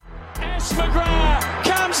McGrath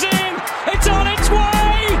comes in, it's on its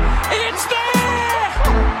way, it's there!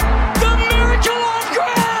 The miracle on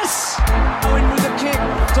grass! Owen with a kick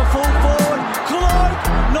to full forward, Cloak,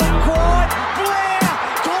 not quite, Blair,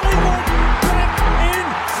 Collingwood back in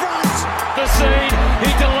front. The seed,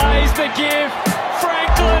 he delays the give,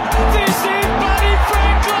 Franklin, this is Buddy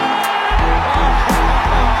Franklin!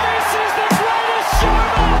 This is the greatest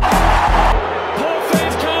showman! Poor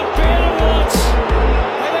fans can't bear to watch.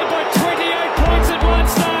 They led by 28 points at one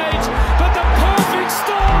stage, but the perfect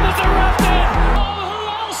storm is erupted. Oh, who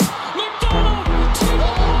else? McDonald!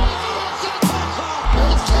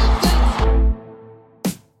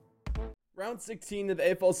 Round 16 of the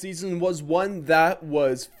AFL season was one that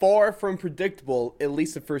was far from predictable, at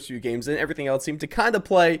least the first few games, and everything else seemed to kind of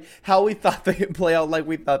play how we thought they'd play out, like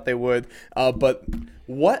we thought they would. But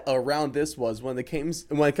what a round this was when it comes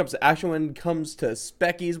to action, when it comes to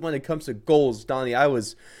speckies, when it comes to goals, Donnie. I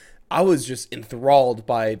was just enthralled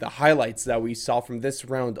by the highlights that we saw from this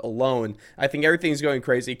round alone. I think everything's going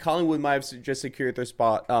crazy. Collingwood might have just secured their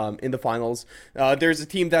spot in the finals. There's a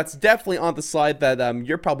team that's definitely on the slide that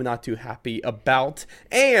you're probably not too happy about.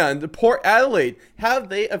 And Port Adelaide, have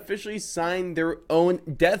they officially signed their own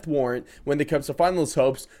death warrant when it comes to finals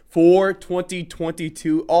hopes for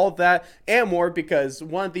 2022? All that and more, because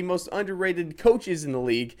one of the most underrated coaches in the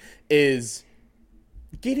league is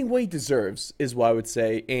getting what he deserves, is what I would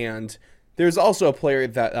say. And there's also a player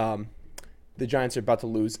that the Giants are about to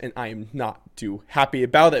lose, and I am not too happy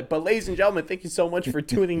about it. But ladies and gentlemen, thank you so much for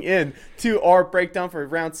tuning in to our breakdown for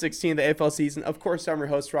round 16 of the AFL season. Of course, I'm your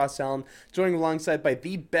host, Ross Allen, joined alongside by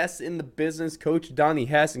the best in the business, Coach Donnie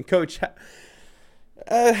Hess. And Coach,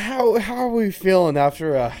 how are we feeling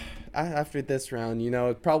after this round? You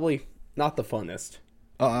know, probably not the funnest.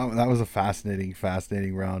 That was a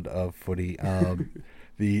fascinating round of footy.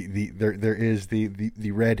 There is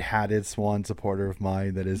the red-hatted Swan supporter of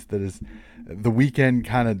mine that is the weekend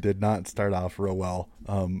kind of did not start off real well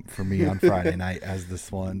for me on Friday night, as the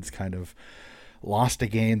Swans kind of lost a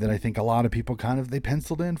game that I think a lot of people they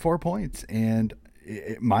penciled in 4 points, and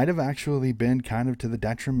it might have actually been kind of to the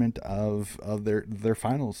detriment of their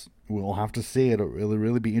finals. We'll have to see. It'll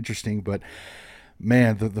really be interesting, but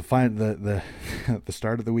man, the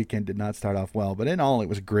start of the weekend did not start off well, but in all, it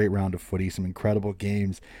was a great round of footy, some incredible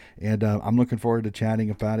games, and I'm looking forward to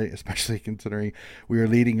chatting about it, especially considering we are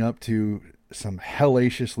leading up to some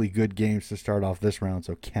hellaciously good games to start off this round,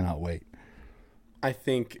 so cannot wait. I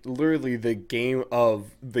think literally the game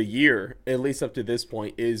of the year, at least up to this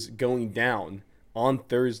point, is going down on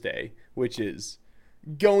Thursday, which is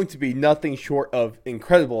going to be nothing short of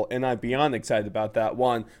incredible, and I'm beyond excited about that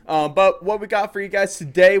one. But what we got for you guys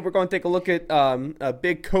today, we're going to take a look at a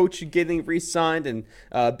big coach getting re-signed and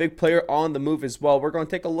a big player on the move as well. We're going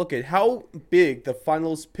to take a look at how big the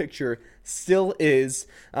finals picture still is.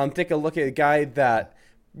 Take a look at a guy that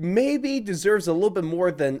maybe deserves a little bit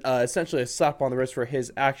more than essentially a slap on the wrist for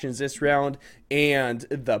his actions this round, and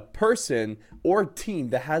the person or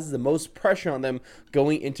team that has the most pressure on them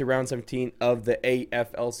going into round 17 of the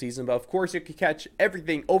AFL season. But of course, you can catch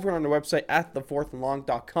everything over on our website at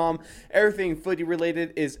thefourthandlong.com. Everything footy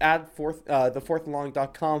related is at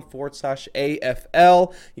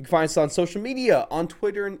thefourthandlong.com/AFL. You can find us on social media on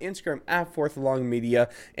Twitter and Instagram at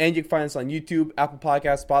fourthandlongmedia, and you can find us on YouTube, Apple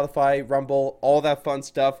Podcasts, Spotify, Rumble, all that fun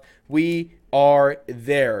stuff. We are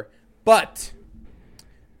there. But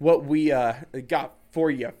what we got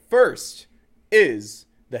for you first is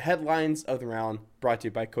the headlines of the round, brought to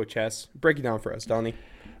you by Coach Hess. Break it down for us, Donnie.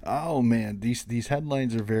 Oh man, these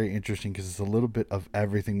headlines are very interesting because it's a little bit of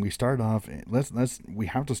everything. We start off. We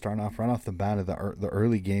have to start off right off the bat of the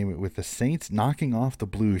early game with the Saints knocking off the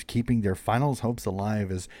Blues, keeping their finals hopes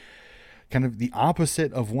alive, as kind of the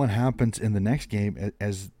opposite of what happens in the next game,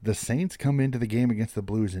 as the Saints come into the game against the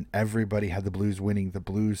Blues and everybody had the Blues winning. The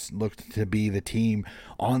Blues looked to be the team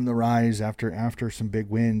on the rise after some big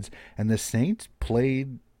wins, and the Saints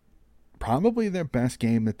played probably their best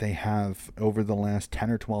game that they have over the last 10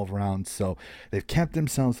 or 12 rounds. So they've kept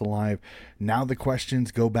themselves alive. Now the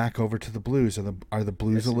questions go back over to the Blues. Are the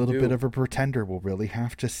Blues a little bit of a pretender? We'll really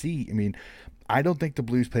have to see. I mean, I don't think the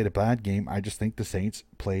Blues played a bad game. I just think the Saints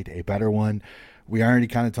played a better one. We already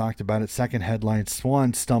kind of talked about it. Second headline,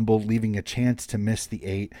 Swan stumbled, leaving a chance to miss the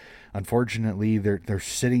 8. Unfortunately, they're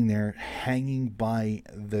sitting there hanging by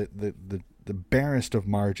the barest of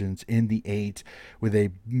margins in the 8, with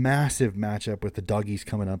a massive matchup with the Duggies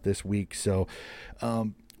coming up this week. So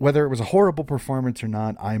whether it was a horrible performance or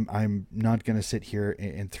not, I'm not going to sit here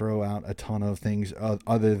and throw out a ton of things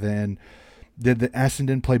other than Did the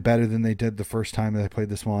Essendon play better than they did the first time they played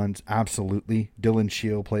the Swans? Absolutely. Dylan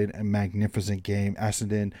Shield played a magnificent game.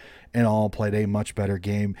 Essendon in all played a much better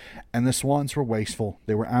game. And the Swans were wasteful.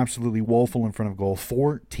 They were absolutely woeful in front of goal.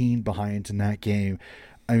 14 behinds in that game.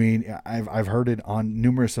 I mean, I've heard it on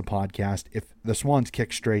numerous of podcasts. If the Swans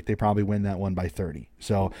kick straight, they probably win that one by 30.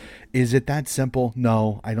 So is it that simple?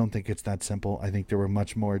 No, I don't think it's that simple. I think there were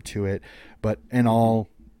much more to it. But in all,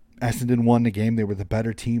 Essendon won the game. They were the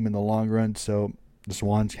better team in the long run. So the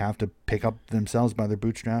Swans have to pick up themselves by their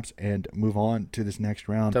bootstraps and move on to this next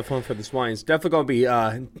round. Tough one for the Swans. Definitely going to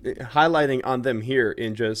be highlighting on them here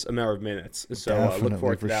in just a matter of minutes. So look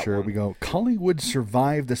forward to that one. We go. Collingwood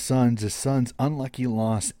survived the Suns. The Suns' unlucky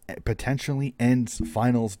loss potentially ends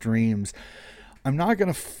finals dreams. I'm not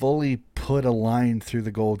going to fully put a line through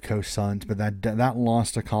the Gold Coast Suns, but that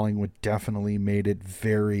loss to Collingwood definitely made it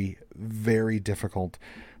very, very difficult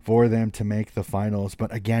for them to make the finals.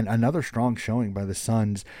 But again, another strong showing by the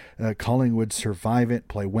Suns. Collingwood survive it,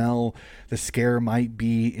 play well. The scare might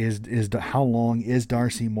be is how long is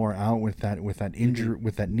Darcy Moore out with that injury,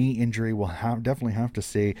 with that knee injury? We'll definitely have to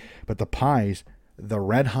see. But the Pies, the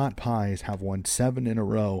Red Hot Pies, have won 7 in a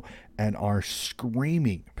row and are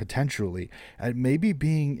screaming potentially at maybe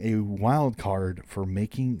being a wild card for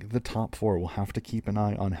making the top 4. We'll have to keep an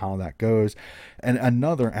eye on how that goes. And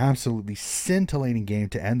another absolutely scintillating game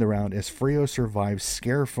to end the round as Freo survives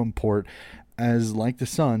scare from Port, as like the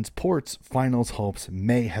Suns, Port's finals hopes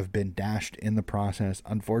may have been dashed in the process.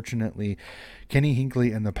 Unfortunately, Kenny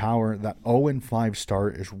Hinkley and the Power, that 0-5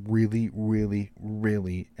 start is really, really,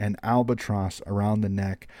 really an albatross around the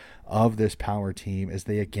neck of this Power team, as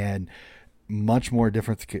they again much more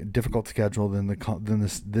difficult schedule than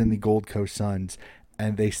the Gold Coast Suns,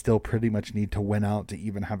 and they still pretty much need to win out to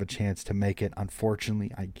even have a chance to make it. Unfortunately,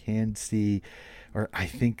 I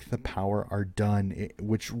think the Power are done,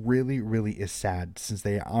 which really, really is sad, since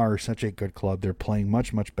they are such a good club. They're playing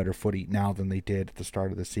much, much better footy now than they did at the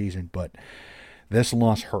start of the season, but this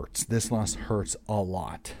loss hurts. This loss hurts a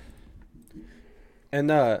lot. And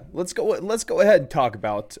let's go ahead and talk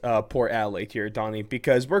about Port Adelaide here, Donnie,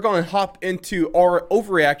 because we're going to hop into our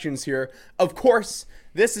overreactions here. Of course,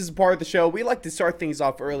 this is part of the show. We like to start things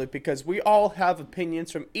off early because we all have opinions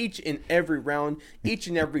from each and every round, each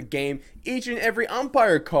and every game, each and every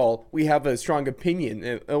umpire call. We have a strong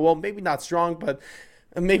opinion. Well, maybe not strong, but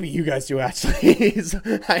maybe you guys do, actually.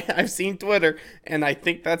 I've seen Twitter, and I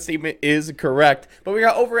think that statement is correct. But we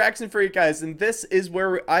got overreaction for you guys, and this is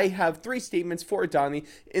where I have 3 statements for Donnie.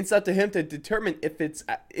 It's up to him to determine if it's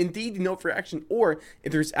indeed an overreaction or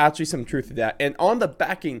if there's actually some truth to that. And on the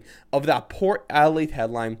backing of that Port Adelaide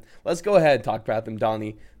headline, let's go ahead and talk about them,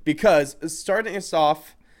 Donnie. Because starting us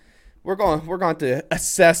off, we're going to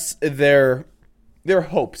assess their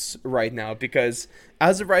hopes right now. Because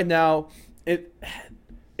as of right now, they've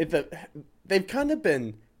kind of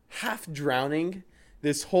been half drowning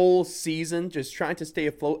this whole season, just trying to stay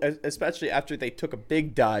afloat, especially after they took a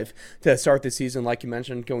big dive to start the season, like you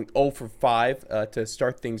mentioned, going 0-5 to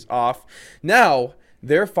start things off. Now,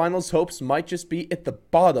 their finals hopes might just be at the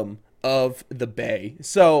bottom of the bay.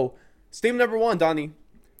 So, statement number 1, Donnie,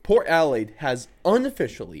 Port Adelaide has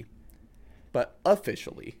unofficially, but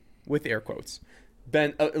officially, with air quotes,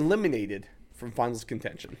 been eliminated from finals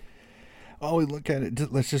contention. Oh, we look at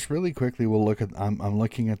it. Let's just really quickly. We'll look at. I'm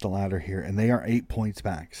looking at the ladder here, and they are 8 points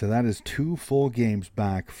back. So that is 2 full games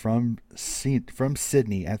back from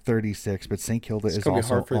Sydney at 36. But St Kilda is also on. It's going to be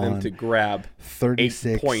hard for them to grab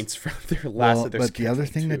 36 8 points from their last of their But the other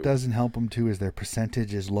thing that doesn't help them too is their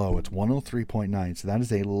percentage is low. It's 103.9. So that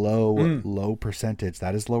is a low percentage.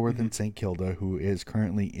 That is lower than St Kilda, who is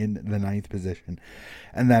currently in the 9th position,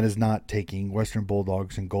 and that is not taking Western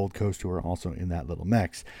Bulldogs and Gold Coast, who are also in that little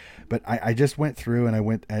mix. But I just went through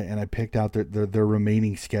and I picked out their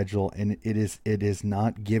remaining schedule, and it is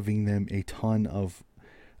not giving them a ton of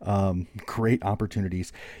great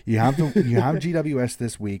opportunities. You have GWS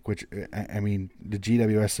this week, which I mean, the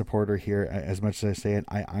GWS supporter here, as much as I say it,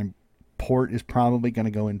 Port is probably going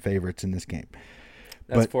to go in favorites in this game.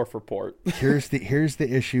 That's 4 for Port. here's the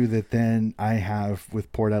issue that then I have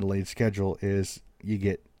with Port Adelaide's schedule is you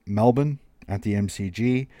get Melbourne at the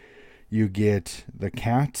MCG, you get the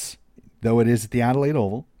Cats, though it is at the Adelaide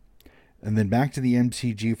Oval, and then back to the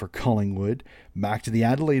MCG for Collingwood, back to the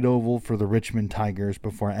Adelaide Oval for the Richmond Tigers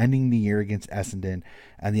before ending the year against Essendon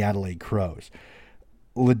and the Adelaide Crows.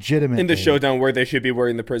 legitimately in the showdown where they should be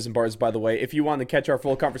wearing the prison bars, by the way. If you want to catch our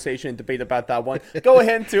full conversation and debate about that one, go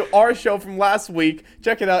ahead to our show from last week.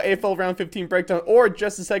 Check it out, AFL Round 15 Breakdown, or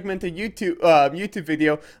just a segmented YouTube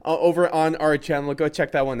video over on our channel. Go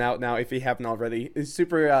check that one out now if you haven't already.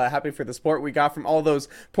 Super happy for the support we got from all those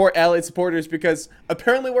Port Adelaide supporters, because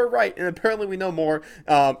apparently we're right, and apparently we know more.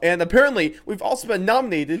 And apparently we've also been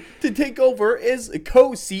nominated to take over as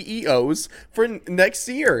co-CEOs for next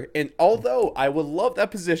year. And although I would love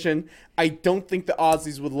that position, I don't think the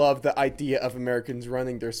Aussies would love the idea of Americans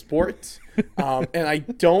running their sport. And I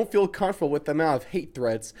don't feel comfortable with the amount of hate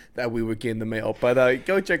threats that we would get in the mail. But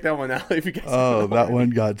go check that one out if you guys that one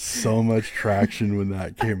got so much traction when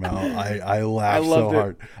that came out. I laughed so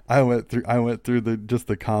hard. I went through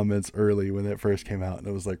the comments early when it first came out, and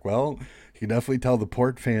it was like, well, you can definitely tell the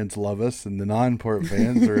Port fans love us and the non-Port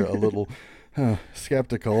fans are a little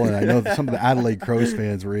skeptical. And I know that some of the Adelaide Crows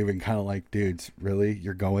fans were even kind of like, dudes, really?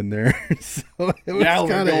 You're going there? So it was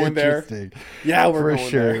kind of interesting. Yeah, we're for going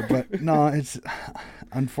sure. there. But no, it's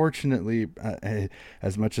unfortunately,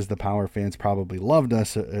 as much as the Power fans probably loved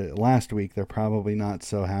us last week, they're probably not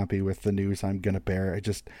so happy with the news I'm going to bear.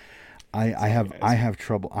 I have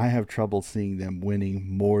trouble seeing them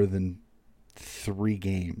winning more than 3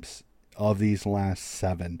 games of these last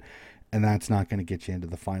 7. And that's not going to get you into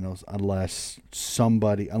the finals unless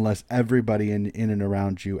everybody in and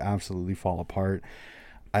around you absolutely fall apart.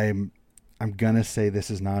 I'm gonna say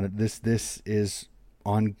this is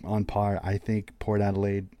on par. I think Port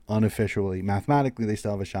Adelaide unofficially, mathematically, they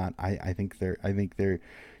still have a shot. I think they're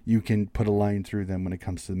you can put a line through them when it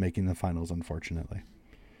comes to making the finals, unfortunately.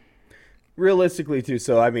 Realistically, too.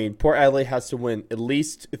 So, I mean, Port Adelaide has to win at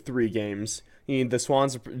least 3 games. The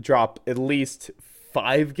Swans drop at least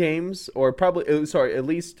 5 games, or probably at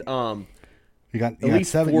least you got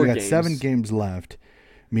 7. You got 7 games left,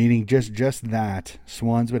 meaning just that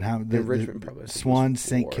Swans would have the Swans,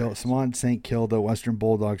 St. Kilda, Western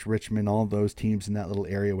Bulldogs, Richmond, all those teams in that little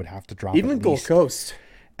area would have to drop. Even Gold Coast,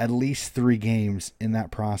 at least 3 games in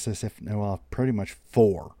that process. Pretty much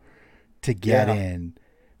 4 to get in.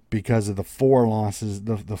 Because of the 4 losses,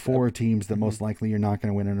 the 4 teams that most likely you're not going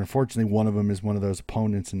to win, and unfortunately, one of them is one of those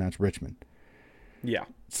opponents, and that's Richmond. Yeah.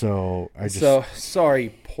 So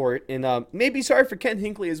sorry, Port, and maybe sorry for Ken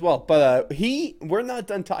Hinkley as well. But we're not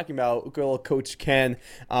done talking about good old Coach Ken,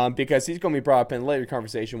 because he's going to be brought up in a later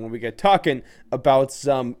conversation when we get talking about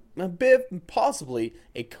possibly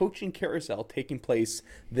a coaching carousel taking place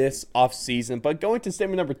this offseason. But going to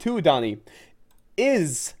statement number 2, Donnie,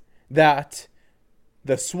 is that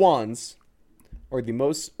the Swans are the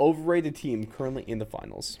most overrated team currently in the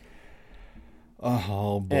finals.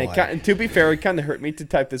 Oh, boy. And to be fair, it kind of hurt me to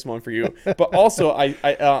type this one for you. But also, I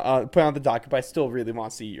put on the docket, but I still really want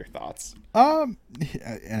to see your thoughts.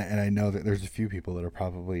 And I know that there's a few people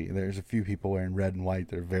wearing red and white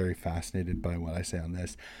that are very fascinated by what I say on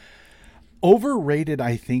this. Overrated,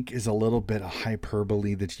 I think, is a little bit of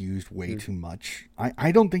hyperbole that's used way too much.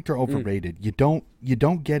 I don't think they're overrated. You don't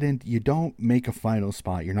make a final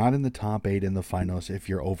spot. You're not in the top 8 in the finals if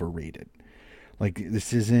you're overrated. Like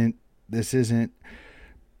this isn't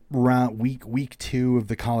round week 2 of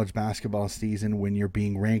the college basketball season when you're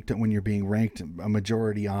being ranked a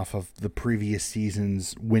majority off of the previous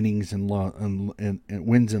season's winnings and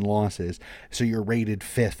wins and losses. So you're rated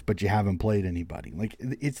 5th, but you haven't played anybody. Like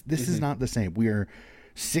this is not the same. We are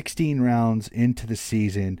 16 rounds into the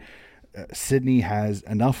season. Sydney has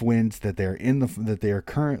enough wins that they are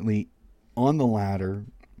currently on the ladder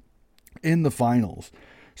in the finals.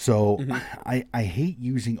 So I hate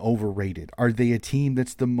using overrated. Are they a team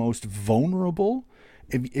that's the most vulnerable?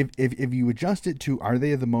 If you adjust it to, are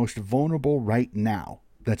they the most vulnerable right now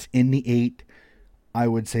that's in the 8, I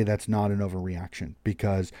would say that's not an overreaction,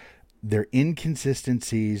 because their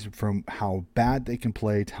inconsistencies from how bad they can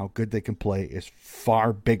play to how good they can play is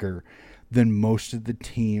far bigger than most of the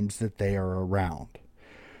teams that they are around.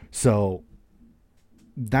 So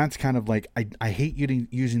that's kind of like, I hate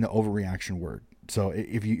using the overreaction word. So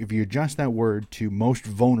if you adjust that word to most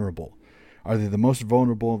vulnerable, are they the most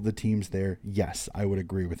vulnerable of the teams there? Yes, I would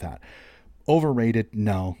agree with that. Overrated?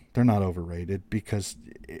 No, they're not overrated, because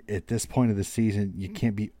at this point of the season, you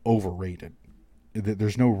can't be overrated.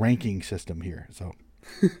 There's no ranking system here. So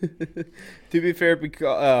to be fair,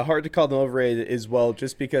 hard to call them overrated as well,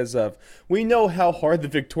 just because of we know how hard the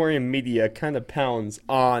Victorian media kind of pounds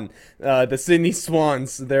on the Sydney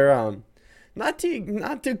Swans. They're not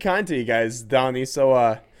too kind to you guys, Donnie.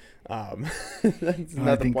 So that's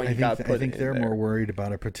another point you got to put in. I think they're more worried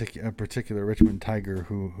about a particular Richmond Tiger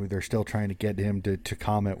who they're still trying to get him to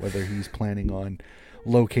comment whether he's planning on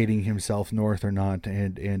locating himself north or not,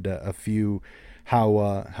 and a few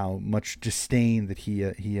how much disdain that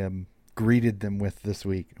he greeted them with this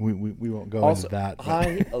week. We won't go Also, into that.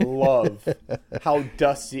 I love how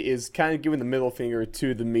Dusty is kind of giving the middle finger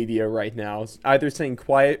to the media right now, either saying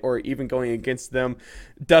quiet or even going against them.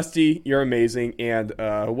 Dusty, you're amazing, and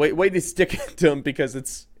way to stick it to him because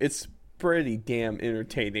it's pretty damn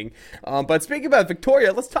entertaining. But speaking about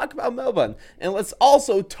Victoria, let's talk about Melbourne, and let's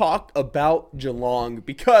also talk about Geelong,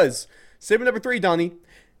 because segment number 3, Donnie,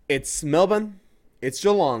 it's Melbourne, it's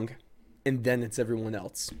Geelong, and then it's everyone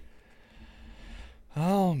else.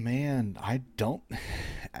 Oh man, I don't,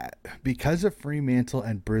 because of Fremantle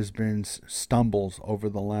and Brisbane's stumbles over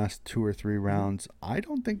the last 2 or 3 rounds, I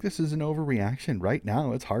don't think this is an overreaction. Right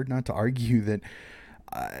now, it's hard not to argue that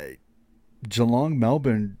Geelong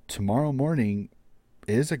Melbourne tomorrow morning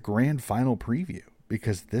is a grand final preview,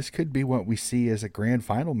 because this could be what we see as a grand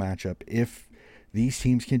final matchup if these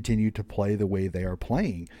teams continue to play the way they are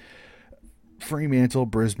playing. Fremantle,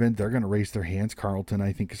 Brisbane, they're going to raise their hands. Carlton,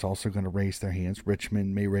 I think, is also going to raise their hands.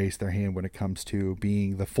 Richmond may raise their hand when it comes to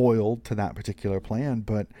being the foil to that particular plan.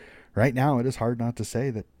 But right now, it is hard not to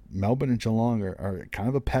say that Melbourne and Geelong are kind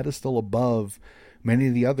of a pedestal above many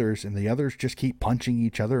of the others, and the others just keep punching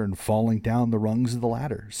each other and falling down the rungs of the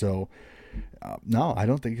ladder. So, no, I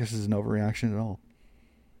don't think this is an overreaction at all.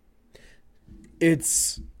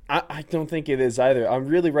 I don't think it is either. I'm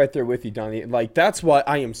really right there with you, Donnie. Like, that's why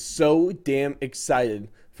I am so damn excited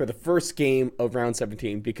for the first game of round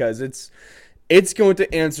 17, because it's going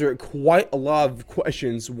to answer quite a lot of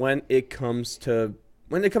questions when it comes to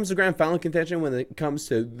grand final contention, when it comes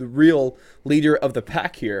to the real leader of the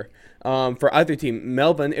pack here. For either team,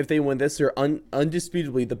 Melbourne, if they win this, they're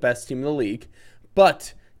undisputably the best team in the league.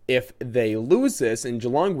 But if they lose this and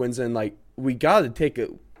Geelong wins, then we got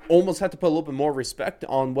to almost have to put a little bit more respect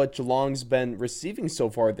on what Geelong's been receiving so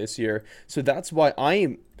far this year. So that's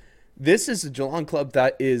why this is a Geelong club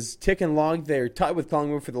that is ticking along. They're tied with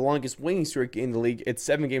Collingwood for the longest winning streak in the league. It's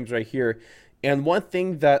 7 games right here. And one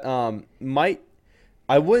thing that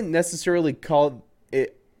I wouldn't necessarily call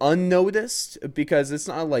it unnoticed, because it's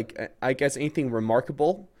not I guess anything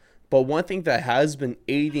remarkable. But one thing that has been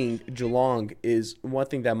aiding Geelong is one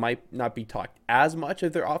thing that might not be talked as much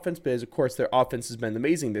of their offense, because, of course, their offense has been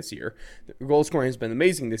amazing this year. Their goal scoring has been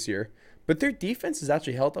amazing this year. But their defense has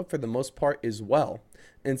actually held up for the most part as well.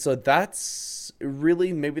 And so that's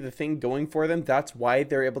really maybe the thing going for them. That's why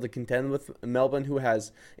they're able to contend with Melbourne, who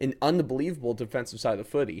has an unbelievable defensive side of the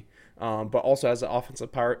footy, but also has the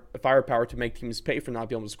offensive firepower to make teams pay for not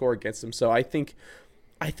being able to score against them. So I think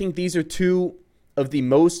these are two of the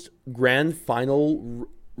most grand final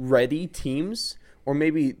ready teams, or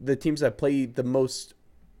maybe the teams that play the most,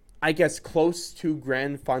 I guess, close to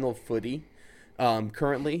grand final footy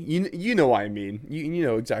currently. You know what I mean. You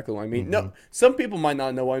know exactly what I mean. Mm-hmm. No, some people might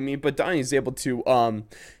not know what I mean, but Donnie's able to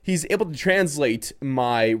he's able to translate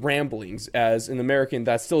my ramblings as an American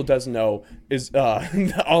that still doesn't know is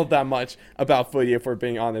all that much about footy, if we're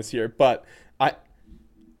being honest here. But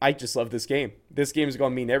I just love this game. This game is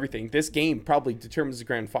going to mean everything. This game probably determines the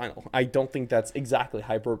grand final. I don't think that's exactly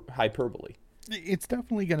hyperbole. It's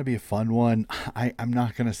definitely going to be a fun one. I'm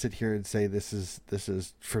not going to sit here and say this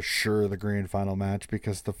is for sure the grand final match,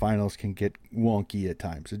 because the finals can get wonky at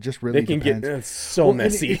times. It just really depends. It's so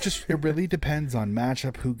messy. It really depends on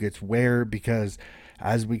matchup, who gets where, because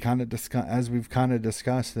as we've kind of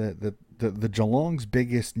discussed, that the Geelong's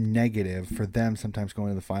biggest negative for them sometimes going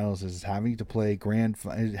to the finals is having to play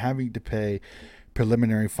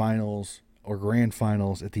preliminary finals or grand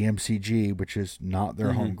finals at the MCG, which is not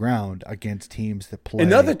their home ground, against teams that play.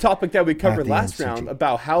 Another topic that we covered last round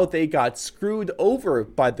about how they got screwed over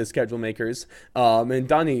by the schedule makers. And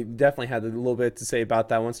Donnie definitely had a little bit to say about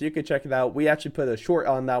that one, so you can check it out. We actually put a short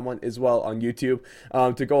on that one as well on YouTube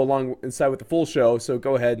to go along inside with the full show. So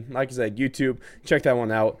go ahead, like I said, YouTube, check that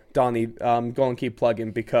one out. Donnie, go and keep plugging,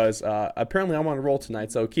 because apparently I'm on a roll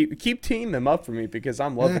tonight. So keep teeing them up for me, because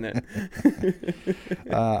I'm loving it.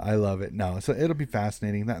 I love it. No, so it'll be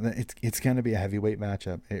fascinating. It's going to be a heavyweight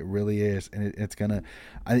matchup. It really is, and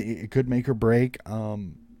it could make or break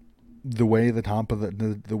the way the top of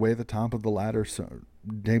the ladder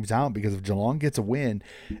names out, because if Geelong gets a win,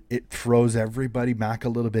 it throws everybody back a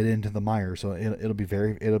little bit into the mire. So it'll be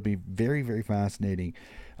very, very fascinating.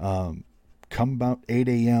 Come about 8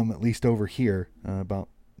 a.m. at least over here, about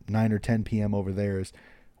 9 or 10 p.m. over there, is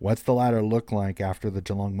what's the ladder look like after the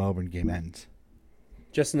Geelong Melbourne game ends?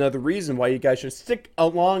 Just another reason why you guys should stick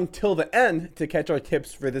along till the end to catch our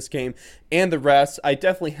tips for this game and the rest. I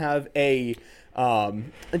definitely have a I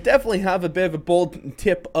definitely have a bit of a bold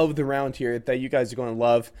tip of the round here that you guys are going to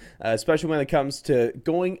love, especially when it comes to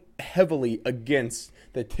going heavily against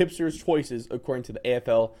the tipsters' choices according to the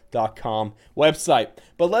AFL.com website.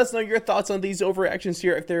 But let us know your thoughts on these overreactions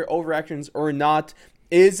here, if they're overreactions or not.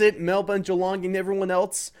 Is it Melbourne, Geelong, and everyone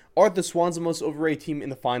else? Are the Swans the most overrated team in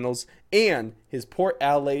the finals? And has Port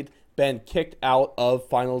Adelaide been kicked out of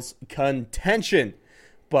finals contention?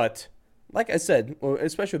 But like I said,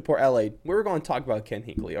 especially with Port Adelaide, we're going to talk about Ken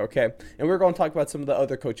Hinkley, okay? And we're going to talk about some of the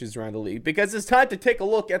other coaches around the league, because it's time to take a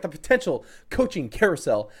look at the potential coaching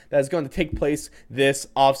carousel that is going to take place this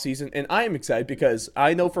offseason. And I am excited because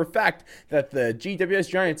I know for a fact that the GWS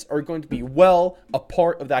Giants are going to be well a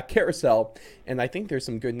part of that carousel. And I think there's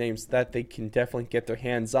some good names that they can definitely get their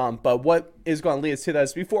hands on. But what is going to lead us to that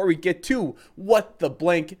is, before we get to what the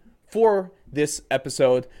blank for this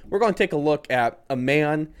episode, we're going to take a look at a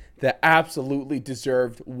man that absolutely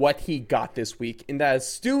deserved what he got this week, and that is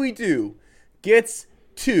Stewie Dew gets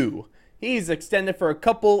 2. He's extended for a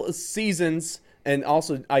couple seasons, and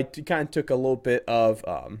also I kind of took a little bit of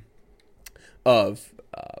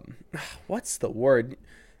what's the word?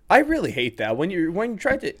 I really hate that when you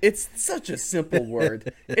try to. It's such a simple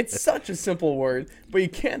word. It's such a simple word, but you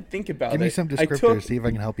can't think about it. Give me some descriptors. See if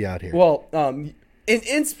I can help you out here. Well, an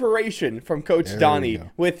inspiration from Coach Donnie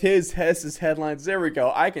with his headlines. There we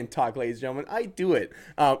go. I can talk, ladies and gentlemen. I do it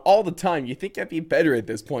all the time. You think I'd be better at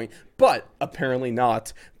this point, but apparently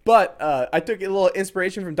not. But I took a little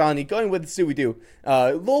inspiration from Donnie, going with Stewie Dew.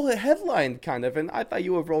 Little headline kind of, and I thought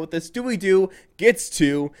you would roll with this. Stewie Dew gets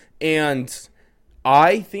 2, and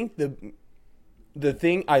I think the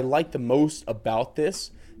thing I like the most about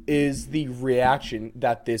this is the reaction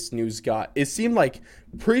that this news got. It seemed like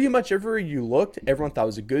pretty much everywhere you looked, everyone thought it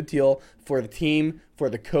was a good deal for the team, for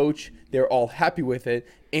the coach. They're all happy with it.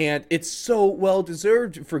 And it's so well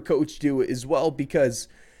deserved for Coach Dew as well, because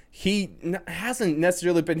he hasn't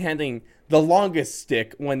necessarily been handling the longest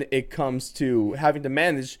stick when it comes to having to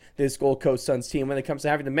manage this Gold Coast Suns team, when it comes to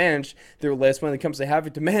having to manage their list, when it comes to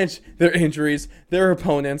having to manage their injuries, their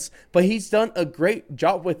opponents. But he's done a great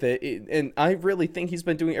job with it, and I really think he's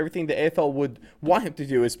been doing everything the AFL would want him to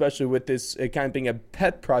do, especially with this kind of being a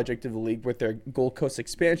pet project of the league with their Gold Coast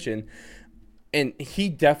expansion. And he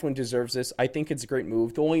definitely deserves this. I think it's a great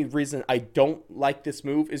move. The only reason I don't like this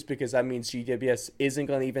move is because that means GWS isn't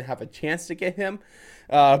going to even have a chance to get him.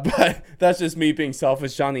 But that's just me being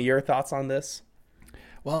selfish. Johnny, your thoughts on this?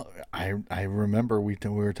 Well, I remember we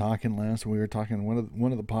were talking one of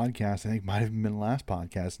the podcasts. I think might have been the last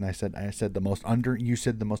podcast, and I said you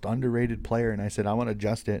said the most underrated player, and I said I want to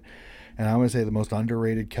adjust it, and I want to say the most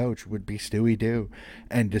underrated coach would be Stewie Dew.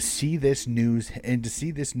 And to see this news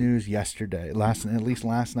yesterday, at least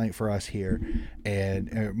last night for us here,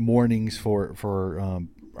 and mornings for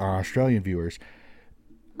our Australian viewers,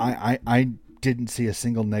 I didn't see a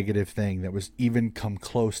single negative thing that was even come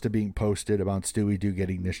close to being posted about Stewie Dew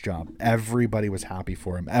getting this job. Everybody was happy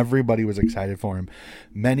for him. Everybody was excited for him.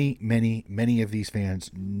 Many of these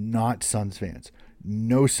fans, not Suns fans.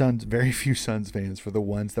 No Suns, very few Suns fans for the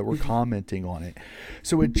ones that were commenting on it.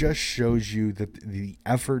 So it just shows you that the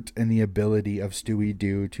effort and the ability of Stewie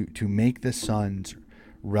Dew to make the Suns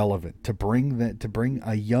relevant, to bring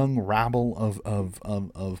a young rabble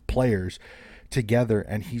of players together,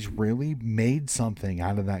 and he's really made something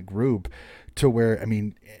out of that group to where, I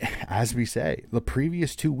mean, as we say, the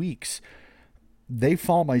previous 2 weeks, they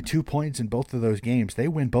fall by 2 points in both of those games. They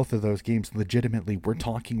win both of those games legitimately. We're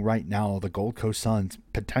talking right now the Gold Coast Suns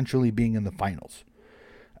potentially being in the finals.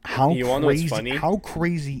 How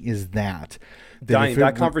crazy is that? Donnie,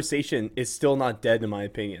 that conversation is still not dead in my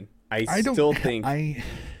opinion. I still think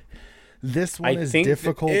this one is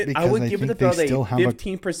difficult because I would give it about a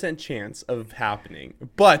 15% chance of happening.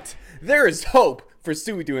 But there is hope for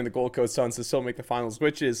Stewie Dew and the Gold Coast Suns to still make the finals,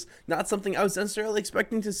 which is not something I was necessarily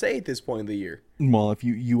expecting to say at this point in the year. Well, if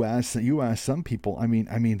you ask some people, I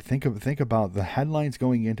mean, think about the headlines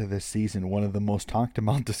going into this season. One of the most talked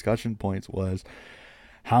about discussion points was,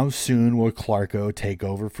 how soon will Clarko take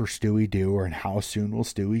over for Stewie Dew, and how soon will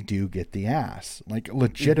Stewie Dew get the ass? Like,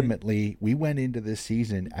 legitimately, we went into this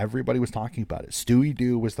season, everybody was talking about it. Stewie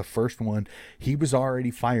Dew was the first one. He was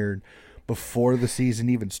already fired before the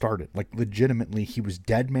season even started. Like, legitimately, he was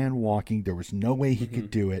dead man walking. There was no way he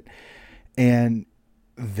could do it. And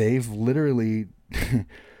they've literally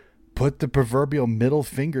put the proverbial middle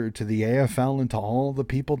finger to the AFL and to all the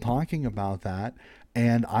people talking about that.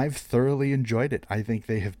 And I've thoroughly enjoyed it. I think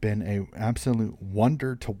they have been an absolute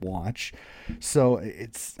wonder to watch. So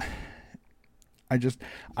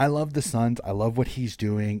I love the Suns. I love what he's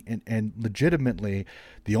doing. And legitimately,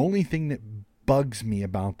 the only thing that bugs me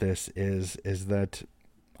about this is that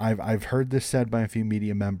I've heard this said by a few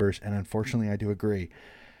media members, and unfortunately I do agree.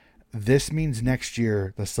 This means next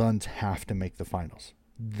year the Suns have to make the finals.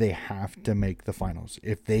 They have to make the finals.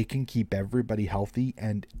 If they can keep everybody healthy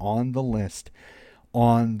and on the list,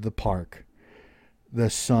 on the park, the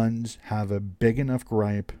Suns have a big enough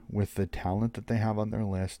gripe with the talent that they have on their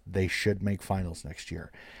list. They should make finals next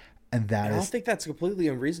year. And that I don't think that's completely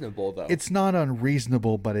unreasonable, though. It's not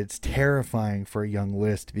unreasonable, but it's terrifying for a young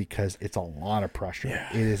list because it's a lot of pressure. Yeah.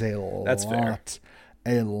 It is a That's lot,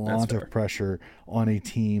 fair. a lot fair. of pressure on a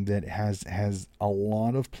team that has a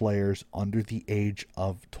lot of players under the age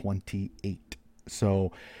of 28.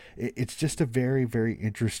 So it's just a very, very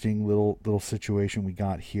interesting little situation we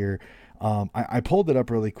got here. I pulled it up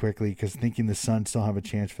really quickly because thinking the Suns still have a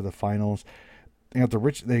chance for the finals. They got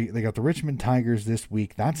the Richmond Tigers this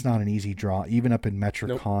week. That's not an easy draw, even up in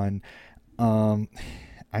Metricon. Nope.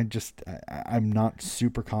 I'm not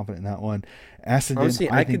super confident in that one. Essendon, Honestly,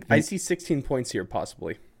 I see 16 points here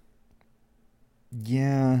possibly.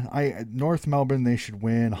 Yeah, North Melbourne they should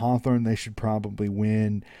win. Hawthorn they should probably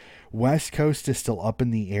win. West Coast is still up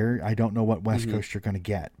in the air. I don't know what West Coast you're going to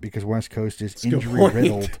get because West Coast is injury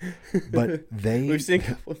riddled. But we've seen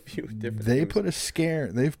a few different. They've put a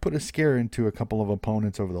scare into a couple of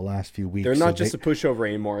opponents over the last few weeks. They're not just a pushover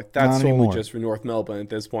anymore. That's solely just for North Melbourne at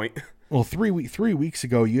this point. Well, 3 weeks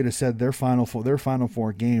ago you'd have said their final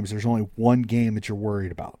four games. There's only one game that you're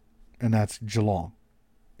worried about, and that's Geelong,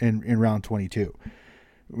 in round 22.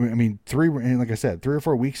 I mean, like I said, 3 or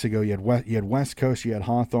 4 weeks ago, you had West Coast, you had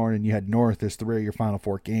Hawthorn, and you had North as 3 of your final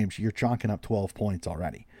 4 games. You're chalking up 12 points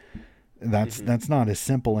already. That's not as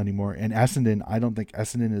simple anymore. And Essendon, I don't think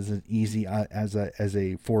Essendon is as easy as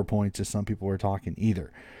a 4 points as some people are talking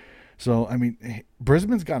either. So I mean,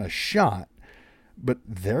 Brisbane's got a shot, but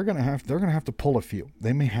they're gonna have to pull a few.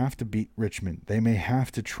 They may have to beat Richmond. They may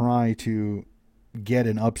have to try to get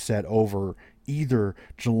an upset over either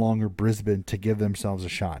Geelong or Brisbane to give themselves a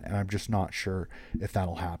shot, and I'm just not sure if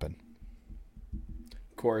that'll happen.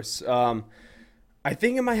 Of course, I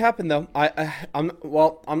think it might happen though.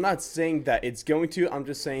 I'm not saying that it's going to. I'm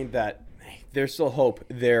just saying that there's still hope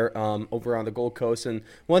there over on the Gold Coast. And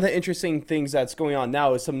one of the interesting things that's going on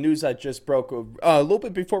now is some news that just broke a little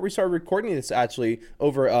bit before we started recording this, actually,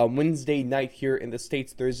 over Wednesday night here in the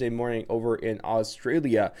States, Thursday morning over in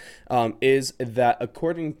Australia, is that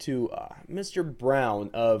according to Mr. Brown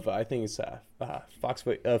of, I think it's Fox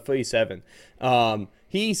 47,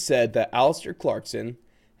 he said that Alistair Clarkson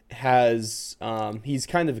has, he's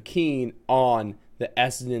kind of keen on the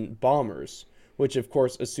Essendon Bombers, which of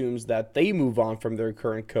course assumes that they move on from their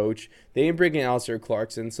current coach. They bring in Alistair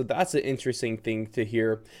Clarkson, so that's an interesting thing to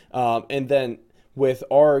hear. And then with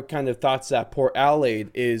our kind of thoughts that Port Adelaide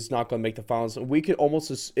is not going to make the finals, we could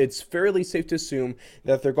almost, it's fairly safe to assume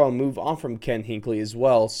that they're going to move on from Ken Hinkley as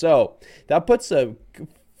well. So that puts a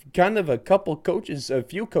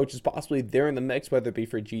few coaches possibly there in the mix, whether it be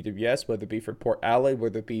for GWS, whether it be for Port Adelaide,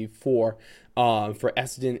 whether it be for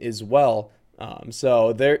Essendon as well.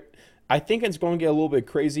 So I think it's going to get a little bit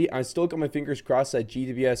crazy. I still got my fingers crossed that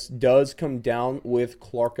GWS does come down with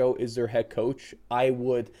Clarko as their head coach. I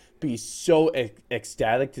would be so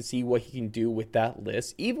ecstatic to see what he can do with that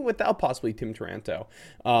list, even without possibly Tim Taranto.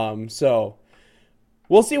 So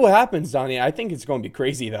we'll see what happens, Donnie. I think it's going to be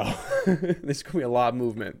crazy, though. There's going to be a lot of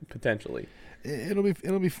movement, potentially.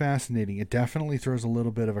 It'll be fascinating. It definitely throws a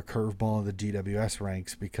little bit of a curveball in the GWS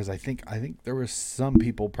ranks because I think there was some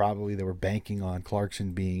people probably that were banking on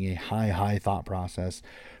Clarkson being a high thought process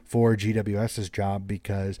for GWS's job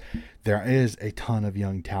because there is a ton of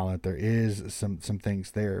young talent. There is some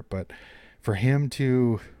things there, but for him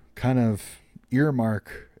to kind of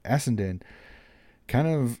earmark Essendon,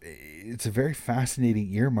 it's a very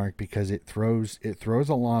fascinating earmark because it throws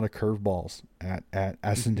a lot of curveballs at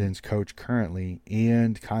Essendon's coach currently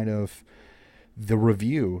and kind of the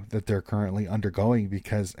review that they're currently undergoing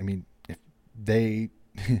because I mean if they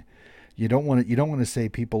you don't want to say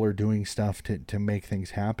people are doing stuff to make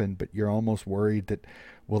things happen, but you're almost worried that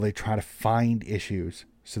will they try to find issues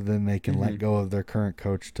so then they can let go of their current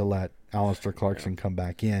coach to let Alistair Clarkson come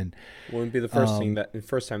back in. Wouldn't be the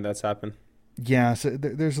first time that's happened. Yeah, so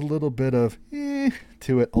there's a little bit of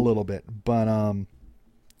to it a little bit, but I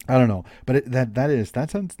don't know. But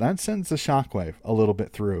that sends a shockwave a little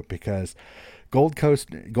bit through because Gold Coast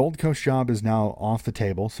job is now off the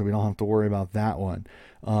table, so we don't have to worry about that one.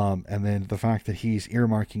 And then the fact that he's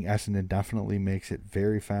earmarking Essendon definitely makes it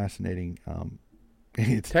very fascinating.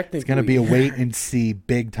 It's going to be a wait and see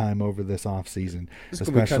big time over this offseason,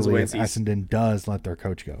 especially if Essendon does let their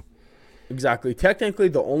coach go. Exactly. Technically,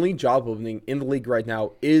 the only job opening in the league right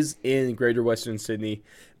now is in Greater Western Sydney,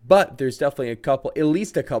 but there's definitely at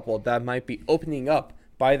least a couple that might be opening up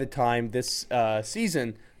by the time this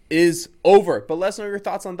season is over. But let's know your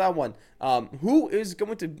thoughts on that one. Who's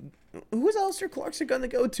Alistair Clarkson going to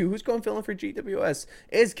go to? Who's going to fill in for GWS?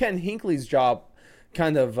 Is Ken Hinckley's job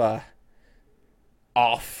kind of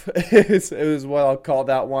off? It was what I'll call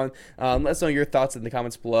that one. Let us know your thoughts in the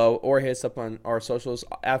comments below, or hit us up on our socials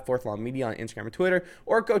at Fourth Lawn Media on Instagram and Twitter,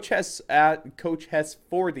 or Coach Hess at Coach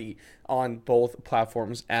Hess40 on both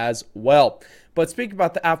platforms as well. But speaking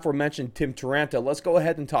about the aforementioned Tim Taranto, let's go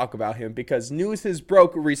ahead and talk about him, because news has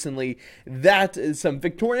broke recently that some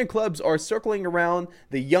Victorian clubs are circling around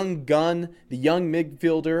the young gun, the young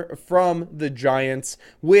midfielder from the Giants,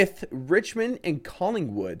 with Richmond and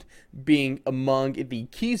Collingwood being among the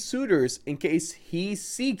key suitors in case he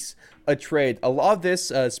seeks a trade. A lot of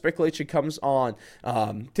this speculation comes on.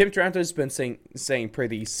 Tim Taranto has been saying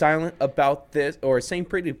pretty silent about this, or saying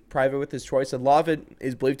pretty private with his choice. A lot of it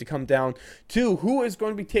is believed to come down to who is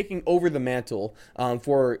going to be taking over the mantle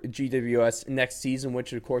for GWS next season,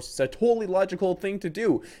 which of course is a totally logical thing to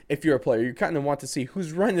do. If you're a player, you kind of want to see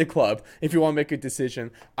who's running the club. If you want to make a decision,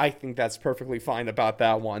 I think that's perfectly fine about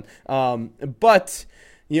that one. But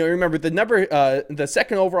remember the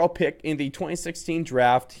second overall pick in the 2016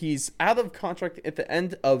 draft. He's out of contract at the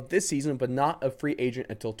end of this season, but not a free agent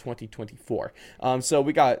until 2024. So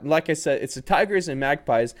we got, like I said, it's the Tigers and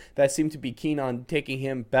Magpies that seem to be keen on taking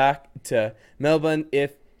him back to Melbourne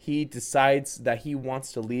if he decides that he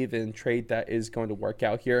wants to leave in a trade that is going to work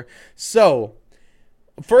out here. So,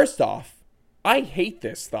 first off, I hate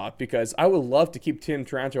this thought, because I would love to keep Tim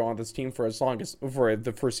Taranto on this team for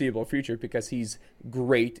the foreseeable future, because he's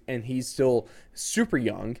great and he's still super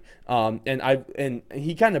young. And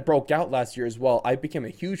he kind of broke out last year as well. I became a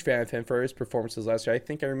huge fan of him for his performances last year. I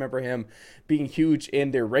think I remember him being huge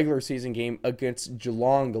in their regular season game against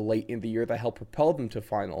Geelong late in the year that helped propel them to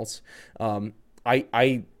finals.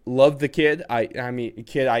 I love the kid.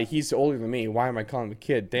 He's older than me. Why am I calling him a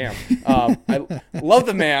kid? Damn. I love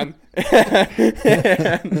the man. That's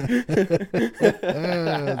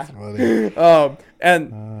funny.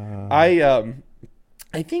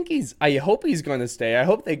 I think I hope he's going to stay. I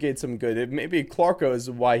hope they get some good. Maybe Clarko is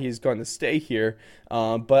why he's going to stay here.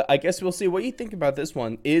 But I guess we'll see. What do you think about this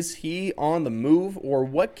one? Is he on the move, or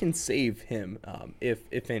what can save him,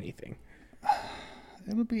 if anything?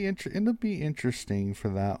 It'll be interesting for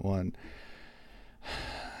that one.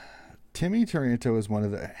 Timmy Taranto is one of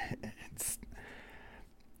the.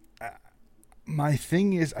 My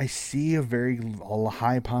thing is, I see a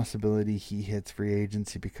high possibility he hits free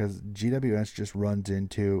agency, because GWS just runs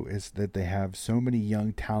into is that they have so many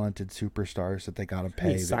young, talented superstars that they got to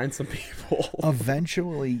pay. Sign some people.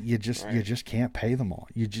 Eventually, you just can't pay them all.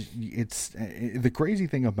 The crazy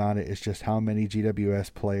thing about it is just how many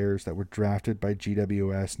GWS players that were drafted by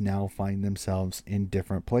GWS now find themselves in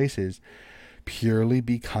different places purely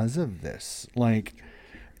because of this.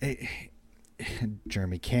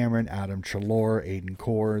 Jeremy Cameron, Adam Treloar, Aiden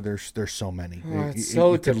Core. There's so many. It's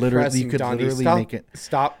so depressing. You could literally make it.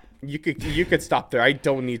 Stop. You could stop there. I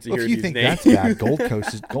don't need to hear these names. If you think that's bad,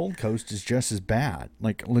 Gold Coast is just as bad.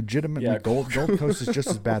 Legitimately, yeah. Gold Coast is just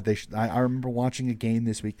as bad. I remember watching a game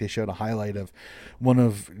this week. They showed a highlight of one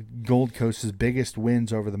of Gold Coast's biggest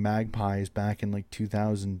wins over the Magpies back in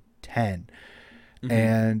 2010. Mm-hmm.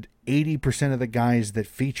 And 80% of the guys that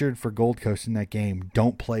featured for Gold Coast in that game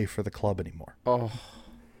don't play for the club anymore. Oh.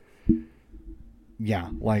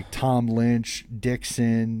 Yeah, Tom Lynch,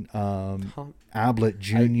 Dixon, Ablett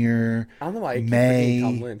Jr., I don't know why I keep May. forgetting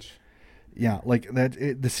Tom Lynch. Yeah,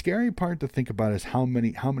 the scary part to think about is how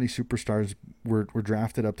many superstars were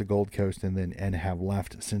drafted up to Gold Coast and have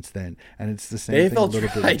left since then. And it's the same thing a little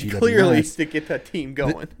bit with GWS. Clearly to get that team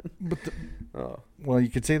going. Well, you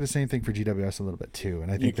could say the same thing for GWS a little bit too,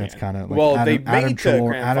 and I think that's kind of Adam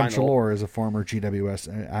Treloar is a former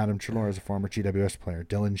GWS player.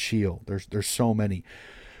 Dylan Shield. There's so many.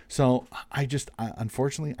 So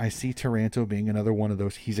unfortunately I see Taranto being another one of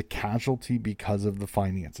those. He's a casualty because of the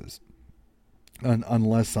finances.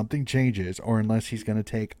 Unless something changes, or unless he's going to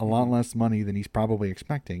take a lot less money than he's probably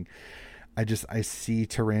expecting, I see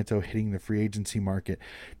Taranto hitting the free agency market.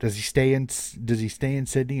 Does he stay in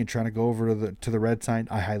Sydney and try to go over to the red side?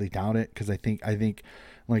 I highly doubt it, because I think I'm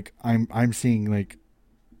seeing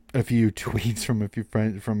a few tweets from a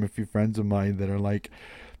few friends of mine that are like,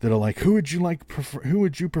 who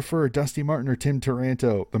would you prefer, Dusty Martin or Tim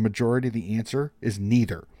Taranto? The majority of the answer is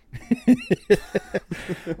neither.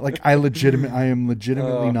 Like I am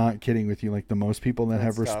legitimately not kidding with you. Like the most people that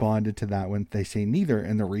have responded to that one, they say neither.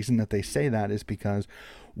 And the reason that they say that is because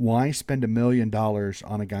why spend $1 million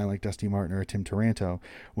on a guy like Dusty Martin or a Tim Taranto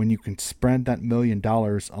when you can spread that $1 million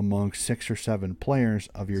among 6 or 7 players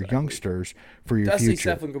of your youngsters for your Dusty's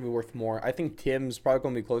future? definitely going to be worth more. I think Tim's probably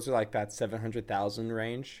going to be closer to like that 700,000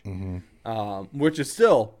 range, which is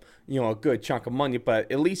still, a good chunk of money, but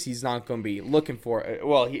at least he's not going to be looking for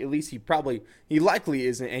he likely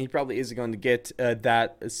isn't, and he probably isn't going to get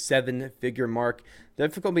that 7-figure mark.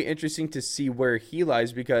 Definitely going to be interesting to see where he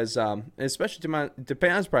lies because, especially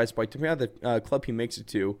depending on his price point, depending on the club he makes it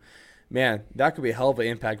to, man, that could be a hell of an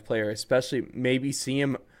impact player, especially maybe see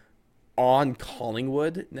him on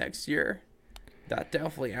Collingwood next year. That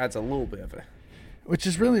definitely adds a little bit of a... Which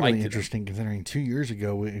is really interesting considering 2 years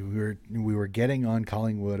ago we were getting on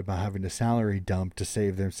Collingwood about having to salary dump to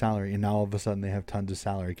save their salary, and now all of a sudden they have tons of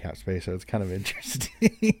salary cap space. So it's kind of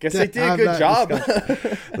interesting. Guess they did a good job.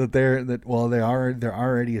 They're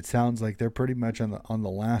already. It sounds like they're pretty much on the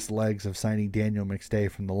last legs of signing Daniel McStay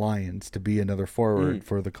from the Lions to be another forward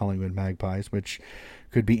for the Collingwood Magpies, which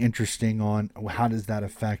could be interesting on how does that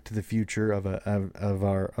affect the future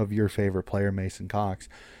of your favorite player Mason Cox.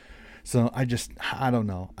 So I don't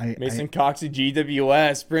know. Mason Cox at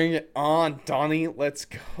GWS, bring it on, Donnie. Let's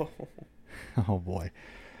go. Oh boy,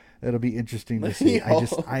 it'll be interesting to see.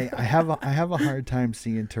 I have a hard time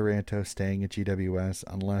seeing Taranto staying at GWS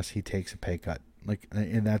unless he takes a pay cut.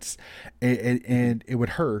 And it would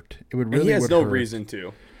hurt. It would really. He has would no hurt. reason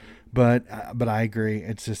to. But I agree.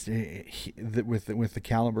 It's just with the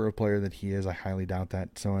caliber of player that he is, I highly doubt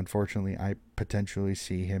that. So unfortunately, I potentially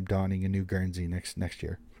see him donning a new Guernsey next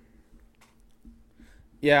year.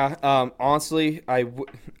 Yeah, honestly,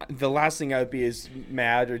 the last thing I would be is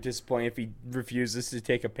mad or disappointed if he refuses to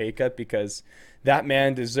take a pay cut because that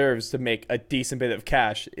man deserves to make a decent bit of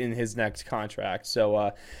cash in his next contract.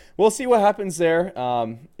 So we'll see what happens there.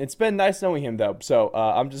 It's been nice knowing him, though. So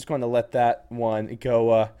I'm just going to let that one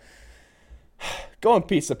go in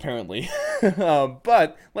peace, apparently.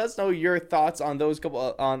 But let's know your thoughts on those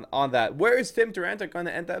couple on that. Where is Tim Taranto going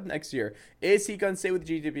to end up next year? Is he going to stay with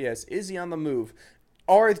GWS? Is he on the move?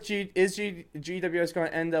 Or is GWS going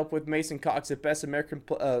to end up with Mason Cox, the best American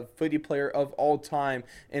footy player of all time,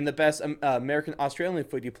 and the best American Australian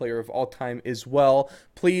footy player of all time as well?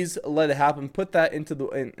 Please let it happen. Put that into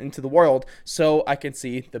the world so I can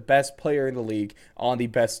see the best player in the league on the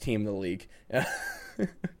best team in the league. Go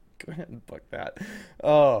ahead and book that.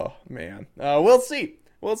 Oh man, we'll see.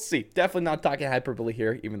 We'll see. Definitely not talking hyperbole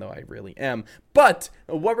here, even though I really am. But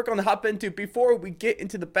what we're going to hop into before we get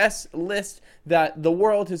into the best list that the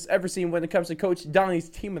world has ever seen when it comes to Coach Donnie's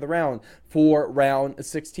team of the round for round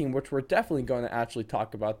 16, which we're definitely going to actually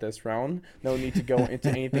talk about this round. No need to go into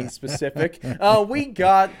anything specific. We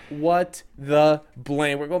got what the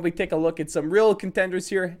blame. We're going to be taking a look at some real contenders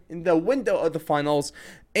here in the window of the finals.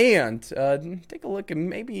 And take a look at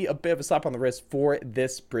maybe a bit of a slap on the wrist for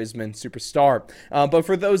this Brisbane superstar. But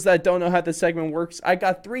for those that don't know how this segment works, I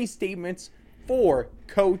got 3 statements for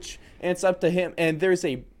Coach, and it's up to him. And there's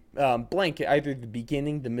a blank at either the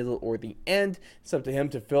beginning, the middle, or the end. It's up to him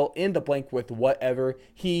to fill in the blank with whatever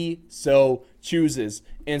he so chooses.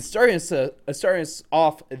 And starting us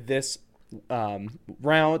off this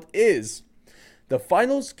round is the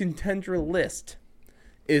finals contender list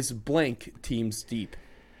is blank teams deep.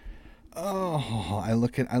 Oh, I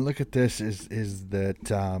look at this is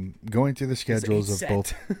that going through the schedules of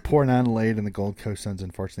both Port Adelaide and the Gold Coast Suns.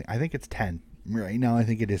 Unfortunately, I think it's 10 right now. I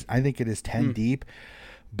think it is 10 deep,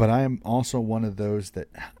 but I am also one of those that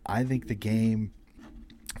I think the game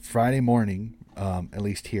Friday morning, at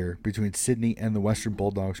least here between Sydney and the Western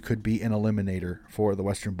Bulldogs, could be an eliminator for the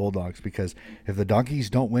Western Bulldogs because if the Doggies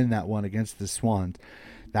don't win that one against the Swans,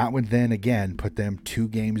 that would then again put them 2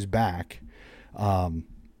 games back.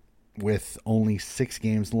 With only 6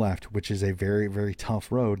 games left, which is a very, very tough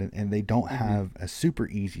road, and they don't have a super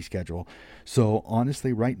easy schedule. So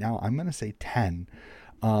honestly, right now, I'm going to say 10,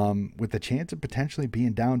 with the chance of potentially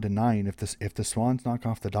being down to 9 if the Swans knock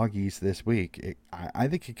off the Doggies this week. I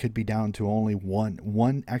think it could be down to only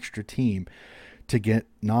one extra team to get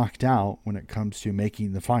knocked out when it comes to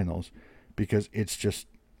making the finals, because it's just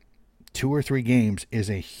 2 or 3 games is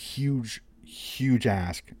a huge, huge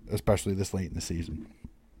ask, especially this late in the season.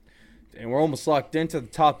 And we're almost locked into the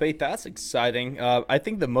top 8. That's exciting. I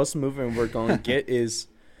think the most movement we're going to get is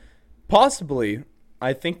possibly,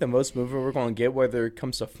 whether it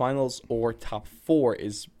comes to finals or top 4,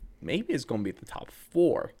 is going to be the top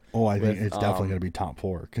 4. Oh, I think with, it's definitely going to be top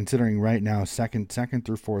 4. Considering right now, second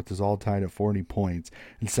through 4th is all tied at 40 points,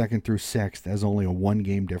 and second through 6th has only a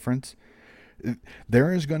 1-game difference.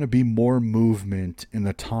 There is going to be more movement in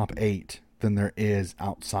the top 8 than there is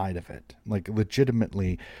outside of it. Like,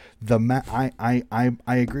 legitimately, I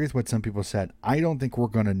agree with what some people said. I don't think we're